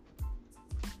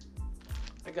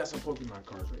 I got some Pokemon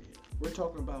cards right here. We're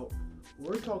talking about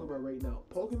right now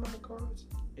Pokemon cards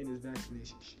and this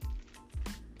vaccination shit.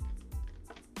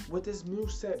 With this new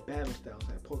set Battle Styles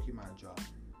that Pokemon dropped,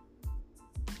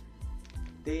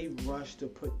 they rushed to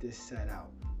put this set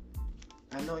out.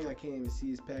 I know y'all can't even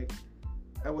see this pack.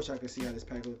 I wish I could see how this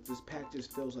pack looks. This pack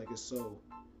just feels like it's so...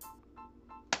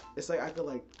 It's like I could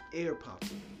like air pop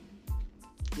it.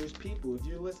 There's people, if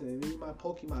you're listening, maybe my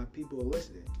Pokemon people are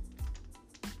listening.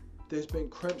 There's been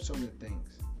crimps on the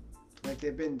things. Like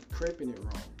they've been crimping it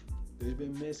wrong. There's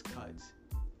been miscuts,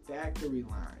 factory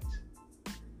lines.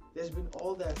 There's been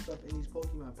all that stuff in these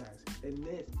Pokemon packs. And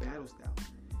this Battle Style.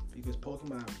 Because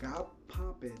Pokemon got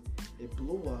popping, it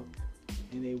blew up,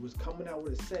 and they was coming out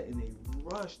with a set, and they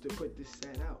rushed to put this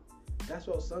set out. That's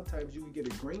why sometimes you could get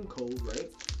a green code, right?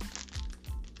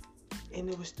 And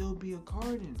there would still be a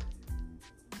card in it.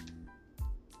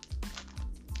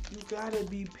 You gotta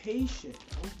be patient,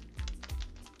 bro.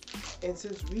 And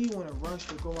since we want to rush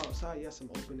to go outside, yes, I'm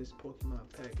opening this Pokemon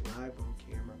pack live on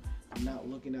camera. I'm not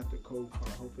looking at the code card.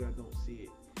 Hopefully I don't see it,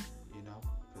 you know,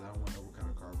 because I don't want to know what kind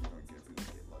of card we're going to get. We're going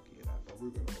to get lucky at that, but we're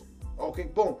going to... Okay,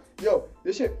 boom. Yo,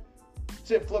 this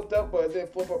shit flipped up, but it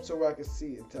didn't flip up so I can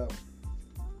see and tell.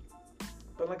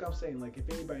 But like I'm saying, like, if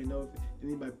anybody knows, if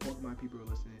anybody Pokemon people are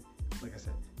listening, like I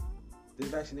said, this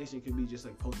vaccination could be just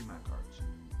like Pokemon cards.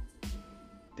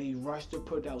 They rush to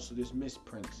put out, so there's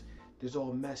misprints. There's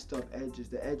all messed up edges.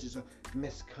 The edges are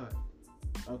miscut.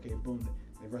 Okay, boom.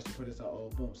 They rush to put this out. Oh,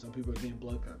 boom. Some people are getting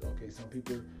blood cut. Okay, some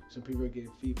people are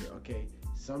getting fever. Okay,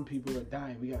 some people are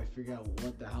dying. We gotta figure out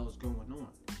what the hell is going on.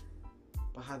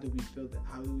 But how do we feel that?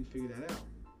 How do we figure that out?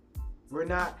 We're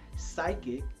not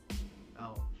psychic.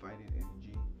 Oh, fighting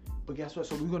energy. But guess what?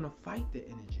 So we're gonna fight the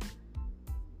energy.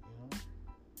 You know.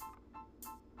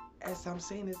 As I'm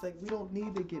saying, it's like we don't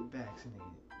need to get vaccinated.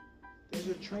 There's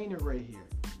a trainer right here.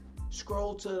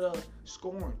 Scroll to the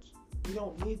scorns. We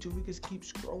don't need to. We just keep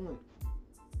scrolling.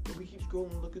 But we keep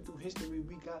scrolling, looking through history.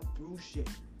 We got through shit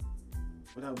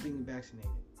without being vaccinated.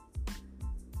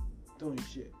 Doing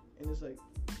shit. And it's like...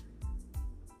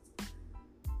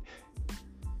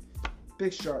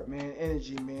 Big Shark, man.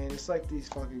 Energy, man. It's like these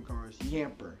fucking cars.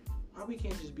 Yamper. Why we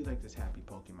can't just be like this happy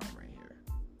Pokemon right here?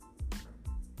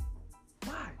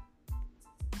 Why?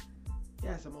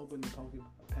 Yes, I'm opening the Pokemon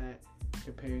pack,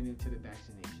 comparing it to the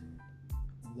vaccination.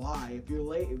 Why? If you're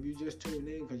late, if you just tuned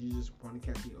in because you just want to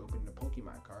catch me opening the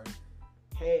Pokemon card,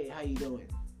 hey, how you doing?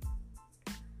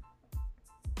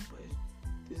 But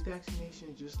this vaccination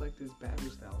is just like this Battle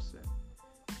Style set.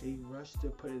 They rushed to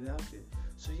put it out there.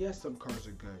 So yes, some cards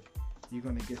are good. You're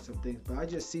gonna get some things, but I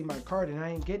just see my card and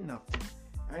I ain't getting nothing.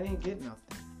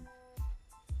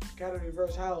 Got a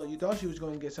reverse hollow. You thought you was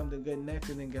gonna get something good next,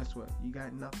 and then guess what? You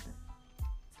got nothing.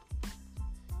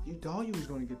 You thought you was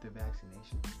gonna get the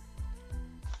vaccination.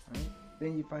 Right?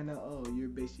 Then you find out, oh, you're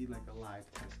basically like a live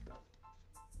tester.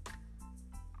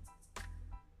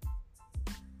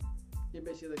 You're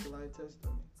basically like a live tester.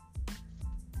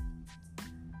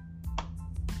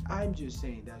 I'm just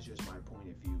saying that's just my point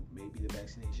of view. Maybe the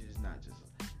vaccination is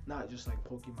not just like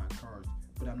Pokemon cards,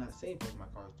 but I'm not saying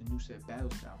Pokemon cards. The new set Battle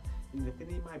Style. And if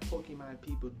any of my Pokemon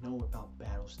people know about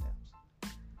Battle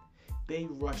Styles, they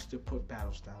rush to put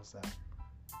Battle Styles out.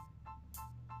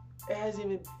 It hasn't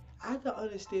even... I can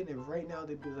understand that right now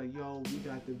they'd be like, yo, we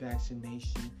got the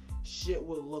vaccination. Shit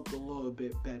would look a little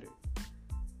bit better.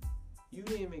 You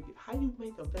didn't make it. How you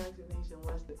make a vaccination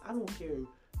less than... I don't care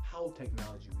how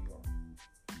technology we are.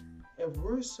 If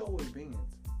we're so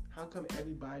advanced, how come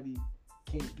everybody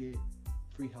can't get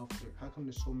free healthcare? How come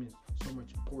there's so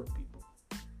much poor people?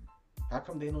 How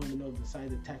come they don't even know the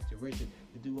side of tax duration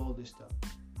to do all this stuff?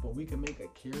 But we can make a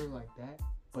cure like that.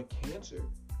 But cancer,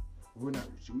 we're not.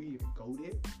 Should we even go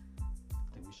there?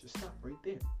 I think we should stop right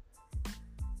there.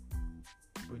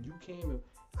 But you came and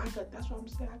that's what I'm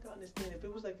saying. I can understand if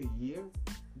it was like a year,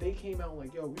 they came out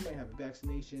like, yo, we might have a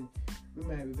vaccination. We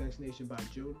might have a vaccination by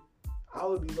June. I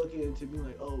would be looking into me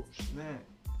like, oh snap.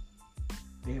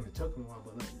 Damn, it took them a while,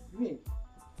 but like,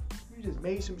 you just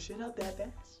made some shit up that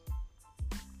fast.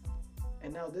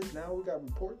 And now we got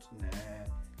reports. Nah,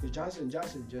 because Johnson &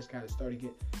 Johnson just got it started.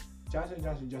 Johnson &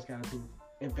 Johnson just got approved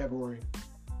in February.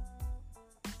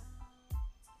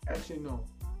 Actually, no.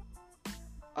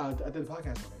 I did a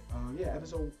podcast on it.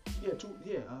 Episode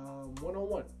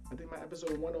 101. I think my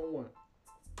episode 101.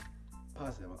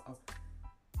 Positive.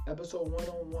 Episode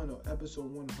 101 or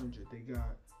episode 100.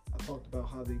 I talked about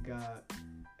how they got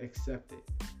accepted.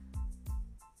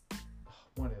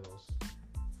 One of those.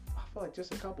 I feel like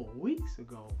just a couple weeks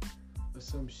ago or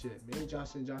some shit. Me and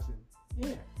Johnson & Johnson.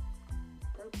 Yeah.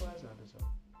 Perfect last episode.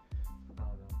 I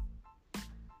don't know.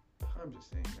 I'm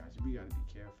just saying, guys, we gotta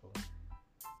be careful.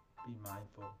 Be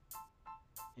mindful.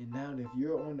 And now if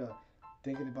you're on the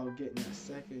thinking about getting a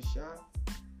second shot,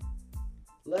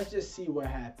 let's just see what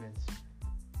happens.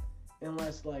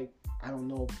 Unless, like, I don't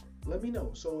know, let me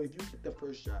know. So if you get the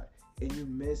first shot and you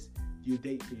miss your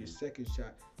date for your second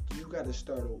shot, you gotta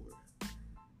start over.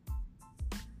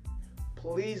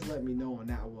 Please let me know on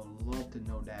that. I would love to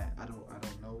know that. I don't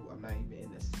know. I'm not even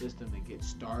in the system to get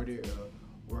started or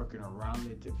working around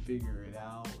it to figure it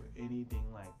out or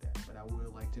anything like that. But I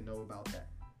would like to know about that.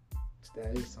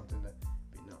 That is something that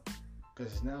we know.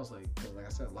 Because now it's like I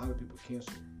said, a lot of people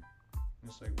cancel.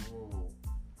 It's like, whoa.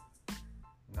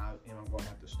 Now am I going to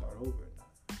have to start over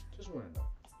now? Just want to know.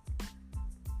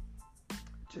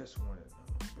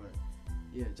 But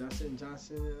yeah, Johnson &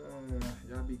 Johnson,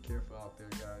 y'all be careful out there,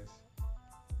 guys.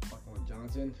 Fucking with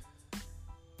Johnson.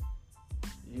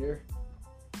 You hear?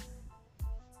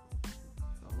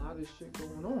 A lot of shit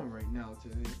going on right now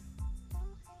today.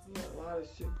 Yeah, a lot of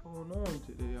shit going on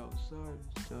today outside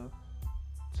and stuff.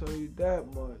 Tell you that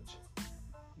much.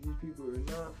 These people are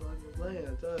not fucking playing.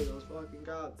 I tell you, those fucking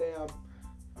goddamn.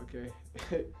 Okay,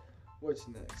 what's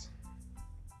next?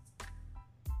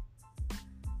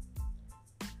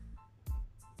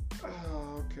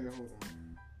 Oh, okay, hold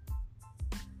on.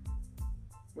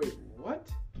 Wait, what?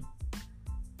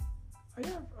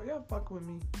 Are y'all fucking with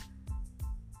me?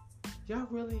 Y'all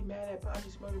really mad at Bobby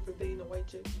Shmurda for dating a white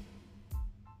chick?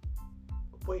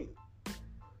 Wait,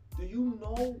 do you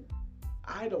know?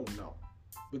 I don't know.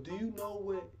 But do you know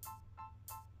what?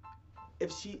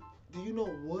 Do you know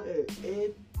what if?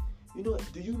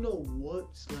 Do you know what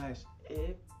 /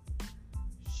 if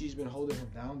she's been holding him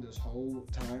down this whole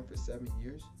time for 7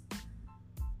 years?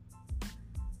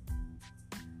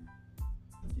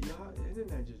 Y'all,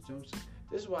 internet just jumps.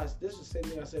 This is the same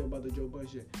thing I said about the Joe Budden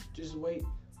shit. Just wait,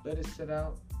 let it sit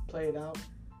out, play it out,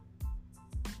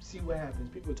 see what happens.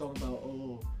 People are talking about,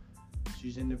 oh,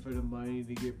 she's in there for the money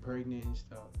to get pregnant and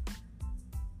stuff.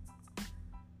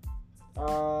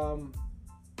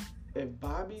 If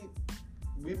Bobby,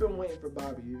 we've been waiting for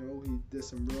Bobby, he did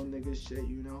some real nigga shit,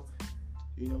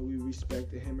 we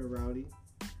respected him and Rowdy.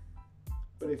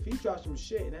 But if he drops some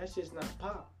shit and that shit's not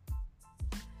pop,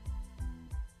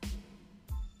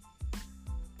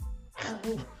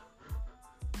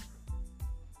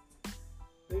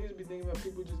 niggas be thinking about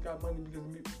people just got money because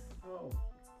of me. Oh.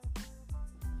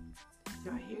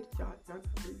 Y'all hear? Y'all not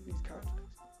reading these contracts?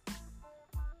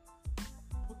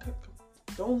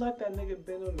 Don't let that nigga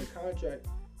been on the contract.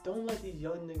 Don't let these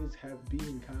young niggas have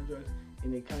beating contracts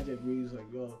and their contract reads like,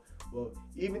 well,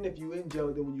 even if you in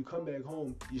jail, then when you come back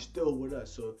home, you're still with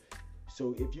us.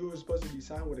 So if you were supposed to be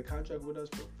signed with a contract with us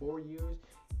for 4 years,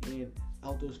 and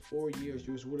out those 4 years,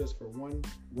 you was with us for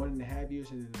 1.5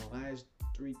 years, and then the last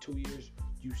 2 years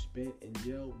you spent in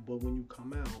jail. But when you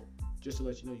come out, just to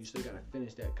let you know, you still gotta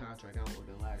finish that contract out with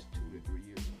the last 2 to 3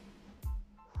 years.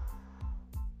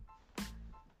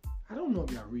 I don't know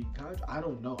if y'all read contract. I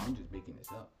don't know. I'm just making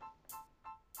this up.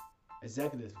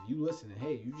 Executives, if you listening,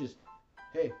 I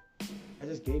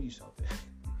just gave you something.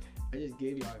 I just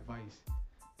gave y'all advice.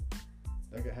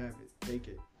 I can have it. Take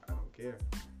it. I don't care.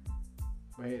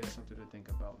 But hey, that's something to think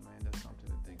about, man. That's something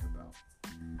to think about.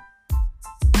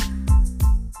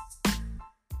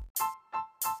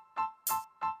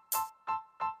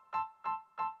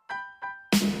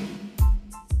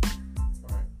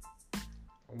 Alright.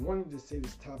 I wanted to say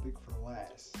this topic for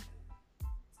last.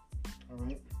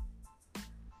 Alright?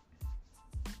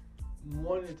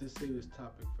 Wanted to say this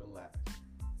topic for last.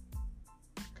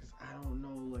 Because I don't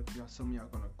know, like, some of y'all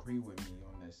gonna agree with me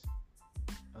on this.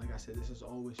 Like I said, this is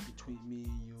always between me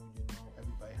and you,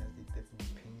 everybody has their different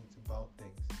opinions about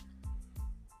things.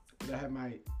 But I have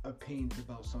my opinions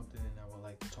about something and I would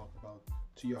like to talk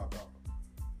to y'all about.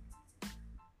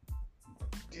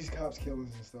 These cops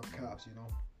killings and stuff, cops,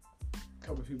 A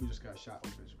couple of people just got shot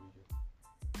over this weekend.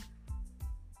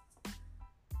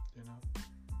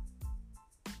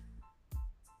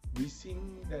 We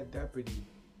seen that deputy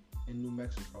in New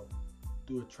Mexico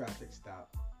do a traffic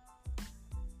stop.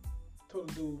 Told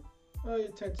the dude, Oh, your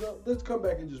tense up. Let's come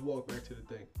back and just walk back to the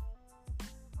thing.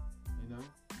 You know?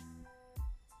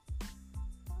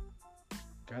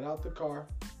 Got out the car.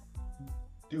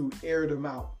 Dude, aired him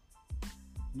out.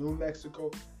 New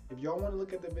Mexico. If y'all want to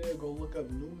look at the video, go look up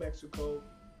New Mexico.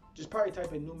 Just probably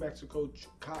type in New Mexico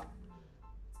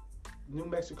New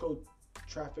Mexico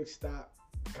traffic stop.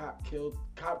 Cop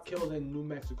killed in New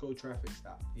Mexico traffic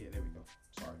stop. Yeah, there we go.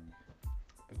 Sorry.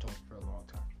 Been talking for a long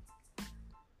time.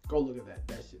 Go look at that.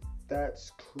 That shit.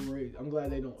 That's crazy. I'm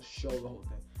glad they don't show the whole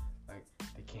thing. Like,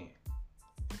 they can't.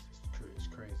 It's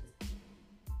crazy.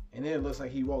 And then it looks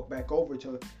like he walked back over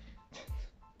to it.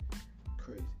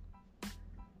 Crazy.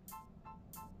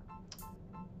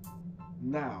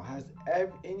 Now, has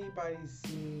anybody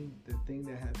seen the thing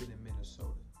that happened in Minnesota?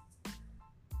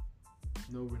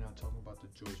 No, we're not talking about the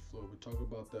George Floyd. We're talking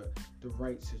about the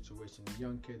right situation. The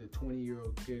young kid, the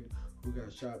 20-year-old kid who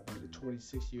got shot by the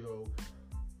 26-year-old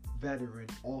veteran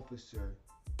officer.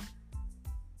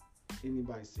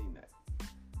 Anybody seen that?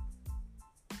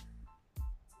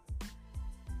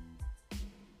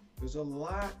 There's a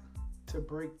lot to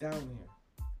break down here.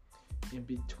 And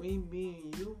between me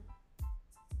and you,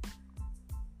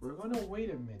 we're gonna wait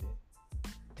a minute.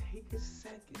 Take a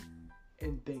second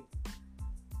and think.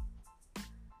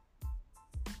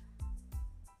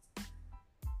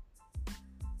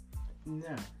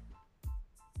 Now,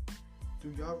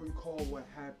 do y'all recall what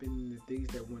happened in the days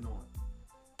that went on?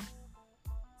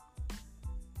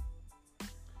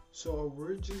 So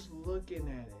we're just looking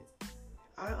at it.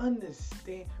 I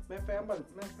understand. Matter of fact,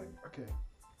 okay.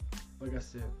 Like I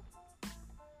said,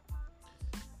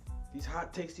 these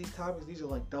hot takes, these topics, these are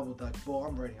like double dutch. Boy,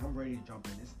 I'm ready to jump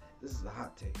in. This is a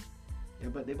hot take. Yeah,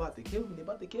 but they about to kill me.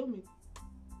 But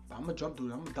I'm gonna jump through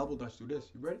it. I'm gonna double dutch through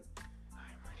this. You ready?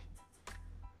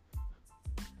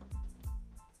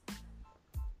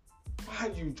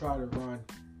 Why'd you try to run?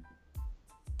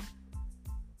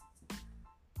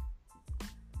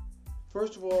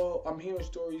 First of all, I'm hearing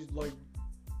stories like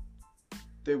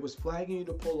they was flagging you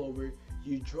to pull over.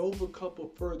 You drove a couple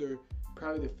further,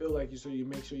 probably to feel like you, so you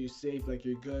make sure you're safe, like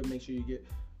you're good, make sure you get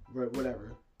right,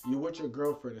 whatever. You're with your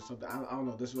girlfriend or something. I don't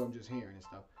know. This is what I'm just hearing and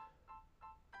stuff.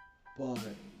 But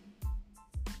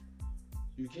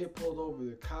you get pulled over.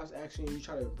 The cops asking you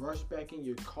try to brush back in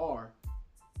your car.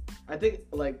 I think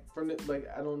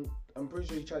I'm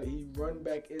pretty sure he run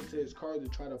back into his car to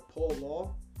try to pull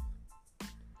off,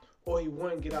 or he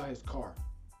wouldn't get out his car.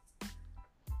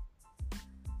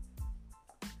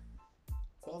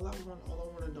 All I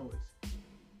want to know is,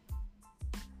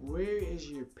 where is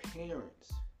your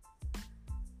parents?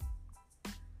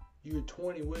 You're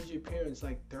 20. Where's your parents?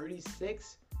 Like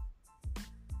 36?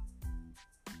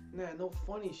 Nah, no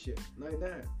funny shit like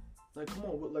that. Like, come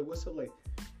on, like, what's up, like?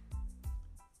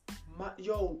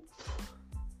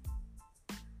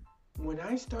 When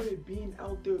I started being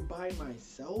out there by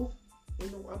myself,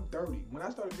 I'm 30. When I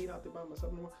started being out there by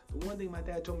myself, the one thing my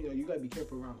dad told me, you gotta be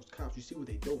careful around those cops. You see what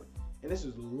they doing. And this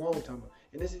is a long time ago.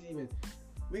 And this is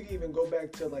we can even go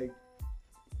back to like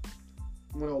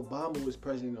when Obama was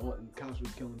president and cops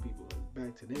was killing people. Like,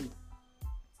 back to them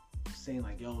saying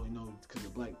like, because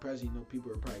of black president,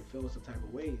 people are probably feeling some type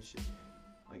of way and shit.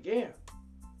 Like, yeah.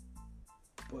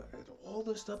 But all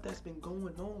the stuff that's been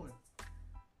going on,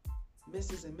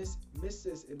 Mrs. and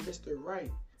Mr. Wright,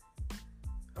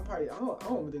 I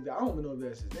don't even know if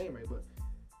that's his name right, but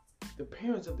the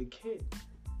parents of the kid,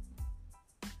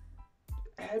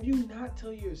 have you not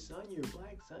tell your son, your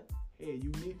black son, hey,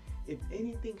 if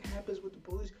anything happens with the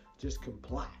police, just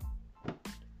comply.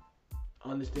 I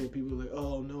understand people are like,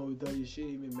 oh no, that shit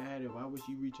even matter. Why was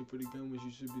she reaching for the gun when she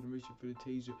should have been reaching for the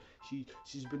taser?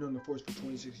 She's been on the force for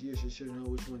 26 years. She should know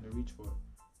which one to reach for.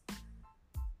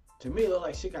 To me, it look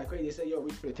like shit got crazy. They say, yo,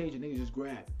 reach for the taser, niggas just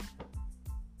grab.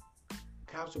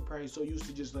 Cops are probably so used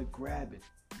to just like grabbing.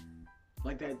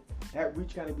 Like that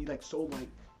reach gotta be like so like,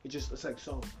 it's like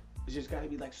so. It's just gotta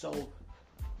be like so.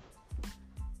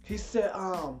 He said,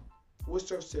 what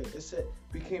Surf said? It said,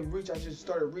 became reach, I just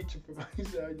started reaching for my, he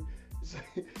said,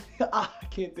 I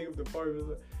can't think of the part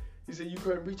of it. He said, you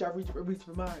couldn't reach, I reached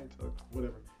for mine. So,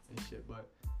 whatever and shit, but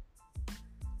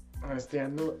I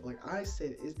understand. I know, like I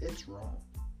said, it's wrong.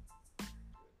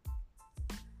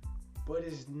 But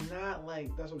it's not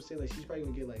like, that's what I'm saying, like she's probably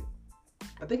gonna get like,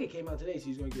 I think it came out today,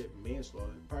 she's gonna get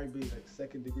manslaughter. Probably be like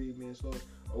 2nd degree manslaughter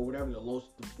or whatever, the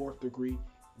 4th degree.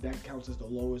 That counts as the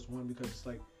lowest one because it's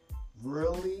like,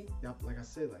 really? Like I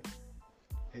said, like,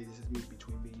 hey, this is me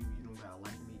between me and you. You don't gotta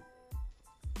like me.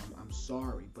 I'm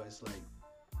sorry, but it's like,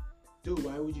 dude,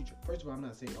 why would you? First of all, I'm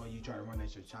not saying, oh, you try to run that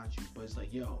shit, shot you, but it's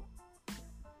like, yo,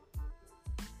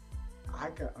 I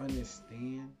can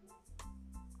understand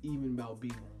even about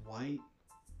being white,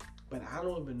 but I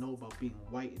don't even know about being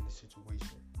white in this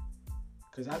situation.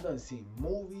 Cause I done seen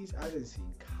movies, I done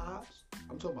seen cops.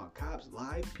 I'm talking about cops,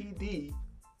 live PD.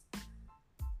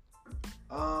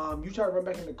 You try to run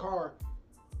back in the car,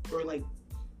 or like,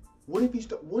 what if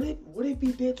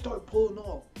he did start pulling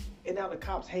off, and now the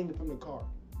cops hanging from the car?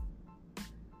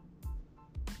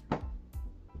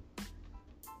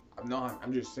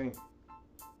 I'm just saying.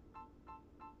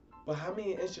 But how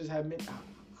many instances have been?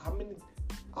 How many?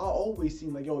 I always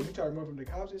seem like, yo, you try to run from the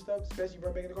cops and stuff, especially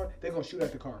run back in the car, they're gonna shoot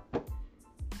at the car.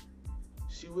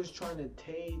 She was trying to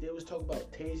tase. They was talking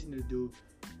about tasing the dude,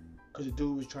 cause the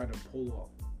dude was trying to pull off,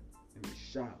 and they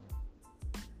shot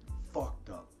him. Fucked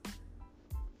up.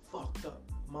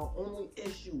 My only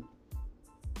issue.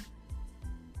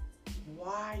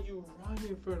 Why are you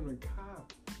running from the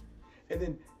cop?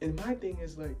 And my thing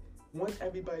is like, once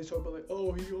everybody's talking about like,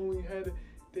 oh,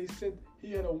 they said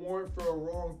he had a warrant for a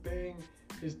wrong thing.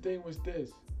 His thing was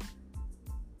this.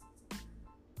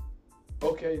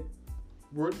 Okay,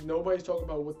 nobody's talking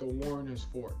about what the warrant is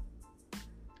for,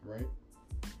 right?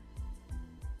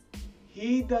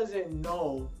 He doesn't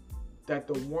know that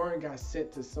the warrant got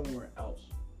sent to somewhere else.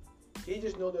 He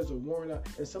just knows there's a warrant out.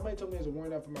 If somebody told me there's a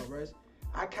warrant out for my arrest,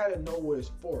 I kind of know what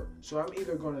it's for. So I'm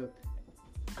either going to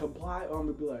comply or I'm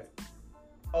going to be like,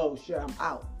 oh shit, I'm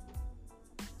out.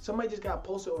 Somebody just got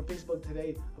posted on Facebook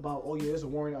today about, oh yeah, there's a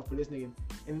warrant out for this nigga.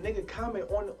 And the nigga comment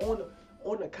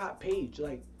on the cop page,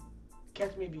 like,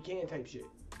 catch me if you can type shit.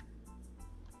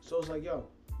 So it's like, yo.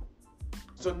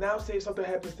 So now say something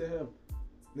happens to him.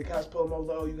 The cops pull him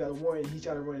over, like, oh, you got a warrant, and he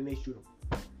try to run and they shoot him.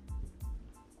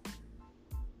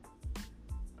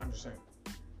 I'm just saying.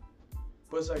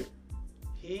 But it's like,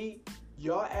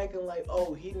 y'all acting like,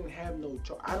 oh, he didn't have no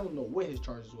charge. I don't know what his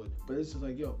charges was, but it's just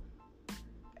like, yo,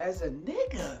 as a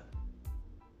nigga,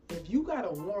 if you got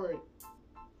a warrant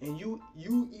and you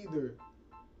either,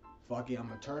 fuck it, I'm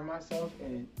gonna turn myself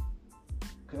in,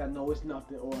 cause I know it's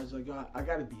nothing, or it's like, yo, I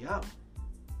gotta be out.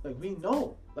 Like, we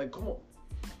know. Like, come on.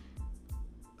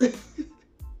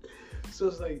 So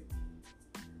it's like,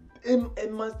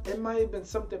 it might have been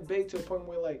something big to the point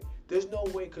where like, there's no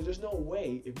way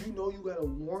if you know you got a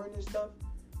warrant and stuff,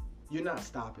 you're not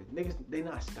stopping. Niggas, they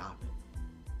not stopping.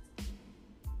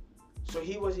 So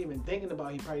he wasn't even thinking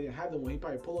about, he probably didn't have the warrant. He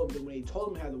probably pulled over, then when they told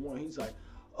him he had the warrant, he's like,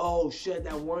 oh shit,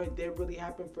 that warrant did really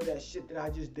happen for that shit that I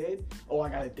just did? Oh, I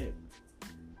got it did.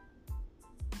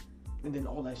 And then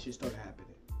all that shit started happening.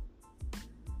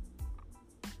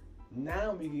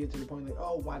 Now we can get to the point like,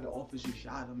 oh, why the officer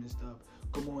shot him and stuff.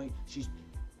 Come on, she's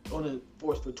on the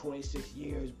force for 26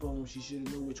 years. Boom, she should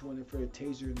have knew which one for a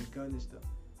taser and the gun and stuff.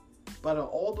 But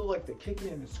all the like the kicking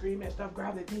and the screaming and stuff,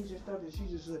 grab the taser and stuff, and she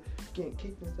just getting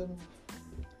kicked and stuff.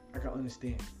 I can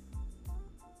understand.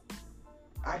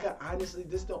 Honestly,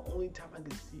 this is the only time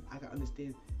I can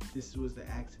understand this was the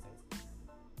accident.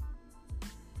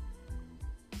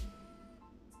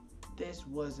 This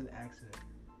was an accident.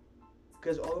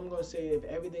 Because all I'm going to say, if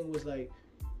everything was like,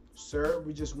 sir,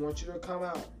 we just want you to come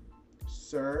out.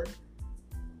 Sir,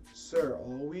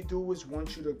 all we do is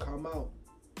want you to come out.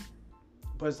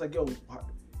 But it's like, yo,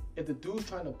 if the dude's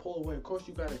trying to pull away, of course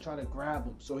you got to try to grab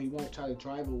him so he won't try to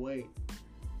drive away.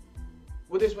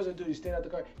 What they supposed to do is stand out the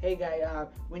car. Hey, guy,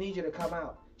 we need you to come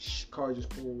out. Shh, car just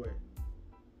pull away.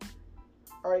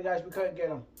 All right, guys, we couldn't get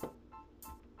him.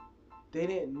 They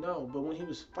didn't know, but when he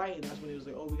was fighting, that's when he was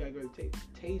like, oh, we got to go to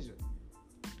taser.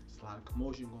 There's a lot of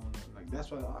commotion going on. Like,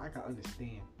 that's why I can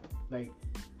understand. Like,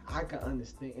 I can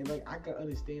understand. And, like, I can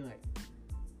understand, like,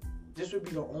 this would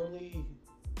be the only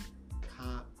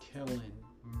cop killing,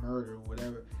 murder,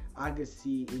 whatever, I could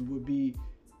see it would be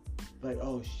like,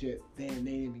 oh, shit, damn,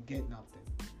 they didn't even get nothing.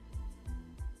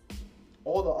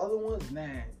 All the other ones,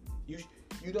 nah. You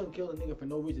done killed a nigga for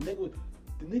no reason.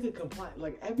 The nigga complied.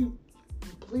 Like,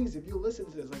 please, if you listen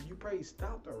to this, like, you probably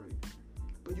stopped already.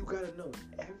 But you gotta know,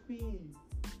 every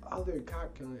other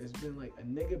cop killer has been like, a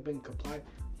nigga been compliant.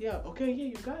 Yeah, okay, yeah,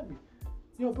 you got me.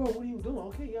 Yo, bro, what are you doing?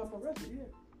 Okay, yeah, I'm arrested, yeah.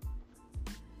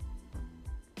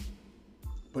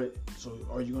 But, so,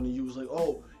 are you gonna use, like,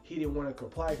 oh, he didn't want to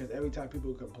comply, because every time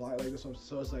people comply, like this,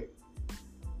 so it's like,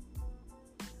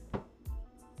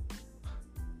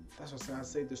 that's what I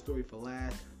saved the story for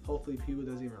last. Hopefully people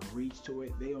doesn't even reach to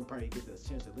it. They don't probably get the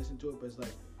chance to listen to it, but it's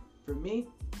like, for me,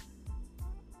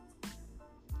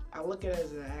 I look at it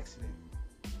as an accident.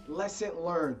 Lesson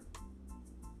learned.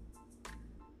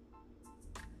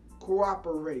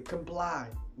 Cooperate, comply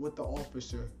with the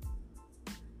officer.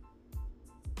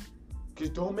 Because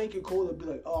don't make it cool to be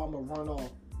like, oh, I'm going to run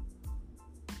off.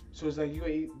 So it's like, you're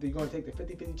going to take the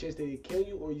 50-50 chance that they kill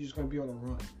you, or you're just going to be on the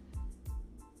run.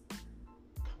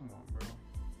 Come on, bro.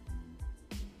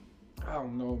 I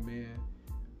don't know, man.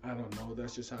 I don't know.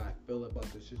 That's just how I feel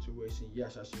about the situation.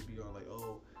 Yes, I should be on like,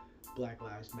 oh, Black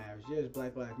Lives Matter. Yes,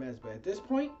 Black Lives Matter. But at this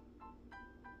point,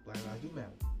 Black Lives do matter.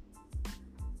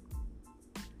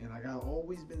 And like I've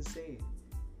always been saying,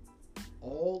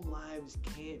 all lives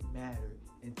can't matter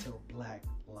until Black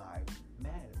Lives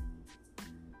matter.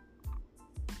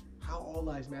 How all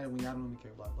lives matter when y'all don't even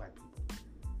care about black people?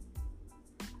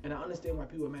 And I understand why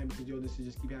people are mad because, yo, this should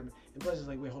just keep happening. And plus, it's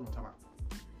like, wait, hold on, time out.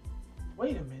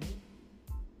 Wait a minute.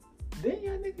 Didn't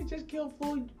y'all niggas just kill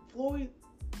Floyd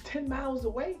 10 miles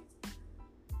away?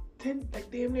 10,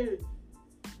 like damn near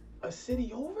a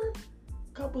city over?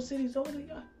 A couple cities over?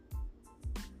 Yeah.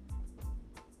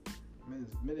 Man,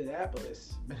 it's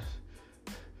Minneapolis.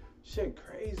 Shit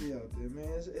crazy out there, man.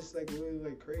 It's like really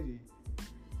like crazy.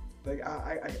 Like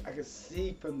I can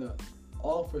see from the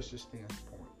officer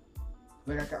standpoint.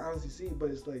 Like I can honestly see,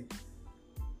 but it's like,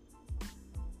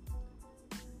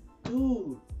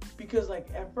 dude, because like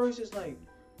at first it's like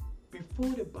before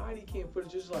the body cam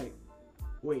footage, it's like,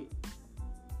 wait,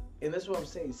 and that's what I'm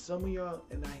saying. Some of y'all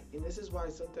and this is why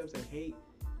sometimes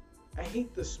I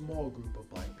hate the small group of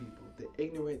black people, the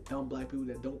ignorant, dumb black people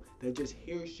that just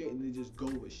hear shit and they just go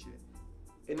with shit.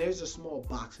 And there's a small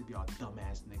box of y'all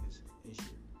dumbass niggas and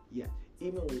shit. Yeah,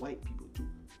 even white people too.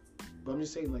 But I'm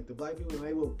just saying, like, the black people,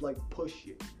 they will, like, push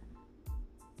shit.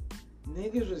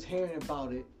 Niggas was hearing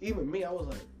about it. Even me, I was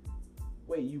like,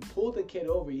 wait, you pulled the kid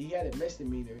over, he had a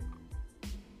misdemeanor,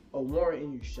 a warrant,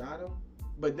 and you shot him?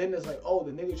 But then it's like, oh,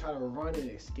 the nigga tried to run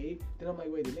and escape. Then I'm like,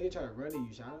 wait, the nigga tried to run and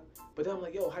you shot him? But then I'm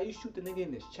like, yo, how you shoot the nigga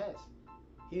in his chest?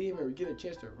 He didn't even get a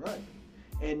chance to run.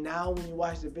 And now when you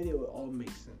watch the video, it all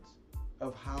makes sense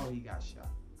of how he got shot.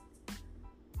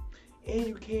 And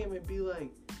you came and be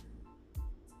like,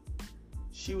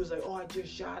 she was like, oh, I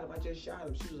just shot him.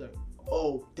 She was like,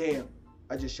 oh, damn,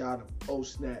 I just shot him. Oh,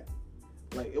 snap.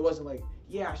 Like, it wasn't like,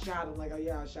 yeah, I shot him. Like, oh,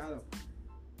 yeah, I shot him.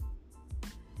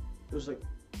 It was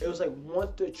like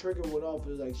once the trigger went off, it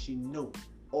was like she knew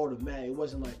automatic. It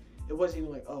wasn't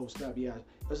even like, oh, snap, yeah.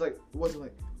 It wasn't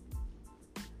like,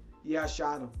 yeah, I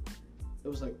shot him. It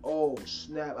was like, oh,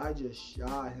 snap, I just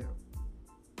shot him.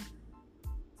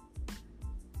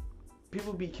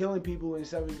 People be killing people and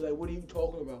stuff and be like, what are you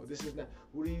talking about? This is not,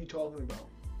 what are you talking about?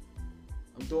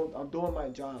 I'm doing my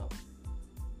job.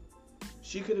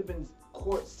 She could have been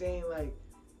caught saying like,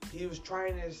 he was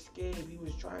trying to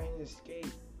escape.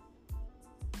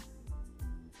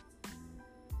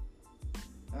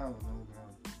 I don't know,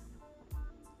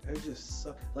 man. It just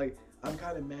sucks. Like, I'm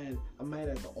kind of mad. I'm mad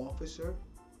at the officer.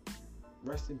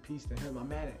 Rest in peace to him. I'm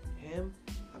mad at him.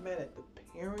 I'm mad at the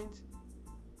parents.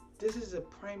 This is a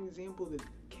prime example that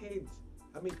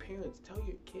parents, tell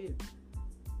your kids.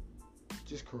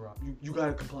 Just corrupt. You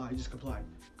gotta comply. Just comply.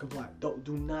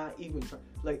 Do not even try.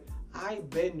 Like, I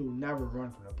bet you never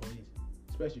run from the police.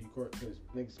 Especially court, because,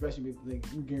 like,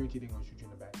 you guarantee they're gonna shoot you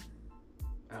in the back.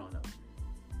 I don't know.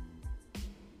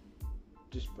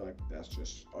 Just feel like that's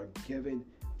just a given.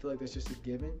 I feel like that's just a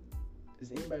given.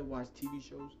 Does anybody watch TV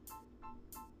shows?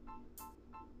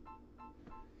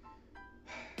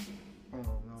 I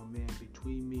don't know, man.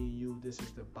 Between me and you, this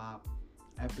is the Bop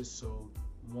episode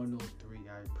 103.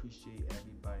 I appreciate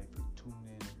everybody for tuning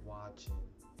in and watching.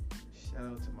 Shout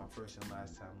out to my first and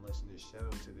last time listeners. Shout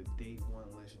out to the day one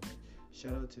listeners.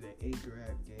 Shout out to the Anchor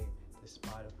app game, the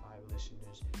Spotify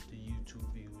listeners, the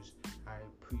YouTube viewers. I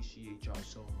appreciate y'all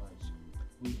so much.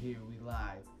 We here, we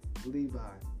live. Levi,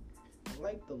 I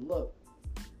like the look.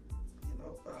 You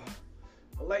know,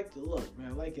 I like the look,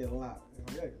 man. I like it a lot.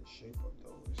 I gotta shape up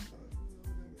though and stuff.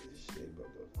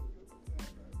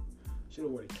 Should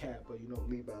have worn a cap, but you know,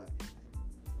 Levi.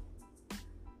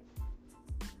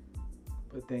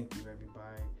 But thank you,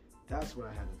 everybody. That's what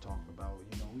I had to talk about.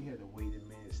 You know, we had to wait a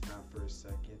minute, stop for a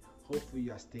second. Hopefully,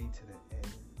 y'all stayed to the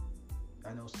end.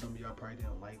 I know some of y'all probably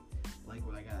didn't like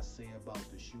what I gotta say about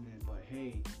the shooting, but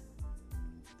hey,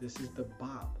 this is the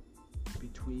Bop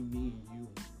between me and you.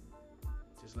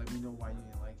 Just let me know why you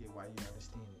didn't like it, why you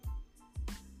understand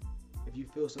it. If you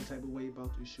feel some type of way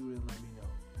about the shooting, let me know.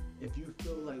 If you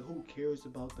feel like who cares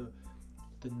about the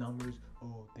numbers,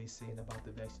 oh, they saying about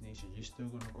the vaccination, you're still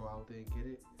gonna go out there and get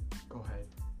it, go ahead.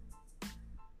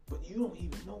 But you don't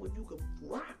even know if you could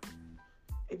rock.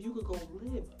 If you could go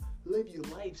live your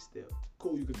life still.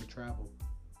 Cool, you get to travel.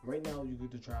 Right now, you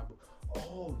get to travel.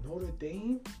 Oh, Notre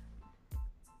Dame?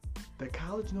 The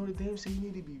college Notre Dame say you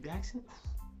need to be vaccinated?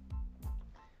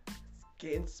 It's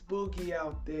getting spooky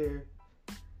out there.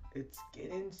 It's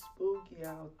getting spooky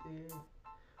out there.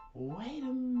 Wait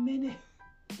a minute.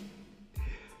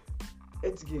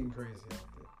 It's getting crazy out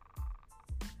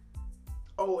there.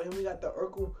 Oh, and we got the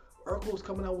Urkel. Urkel's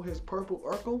coming out with his purple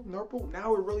Urkel, Nurple.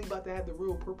 Now we're really about to have the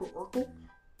real purple Urkel.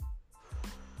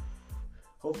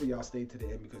 Hopefully y'all stay to the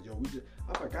end because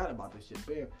I forgot about this shit.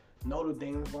 Bam. Notre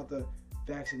Dame's about to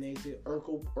vaccinate it.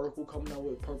 Urkel coming out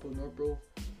with purple Nurple.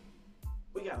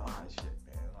 We got a lot of shit,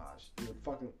 man. A lot of shit.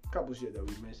 Fucking couple shit that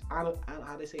we missed. How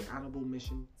they say honorable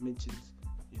mentions.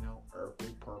 You know,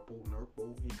 Urkel, purple,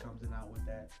 Nurple. He comes in out with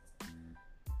that.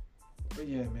 But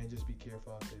yeah, man, just be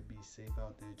careful out there. Be safe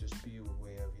out there. Just be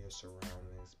aware of your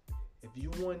surroundings. If you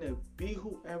want to be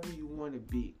whoever you want to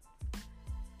be,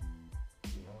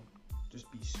 you know, just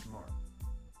be smart.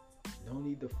 No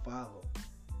need to follow.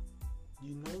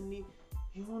 You don't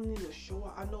need to show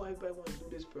up. I know everybody want to do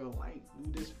this for a like, do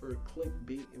this for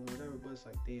clickbait and whatever, but it's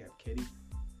like, damn, kitty.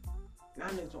 Now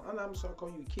I'm sorry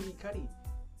calling you Kitty Cuddy.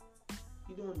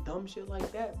 You doing dumb shit like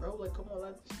that, bro? Like, come on,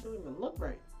 that shit don't even look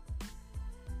right.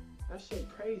 That shit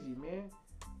crazy, man.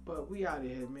 But we out of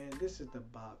here, man. This is the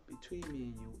Bob Between Me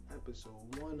and You, episode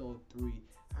 103.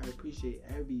 I appreciate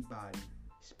everybody,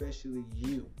 especially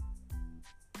you.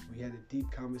 We had a deep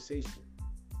conversation.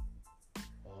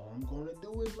 All I'm gonna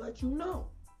do is let you know.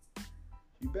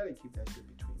 You better keep that shit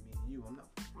between me and you.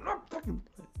 I'm not fucking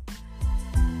playing.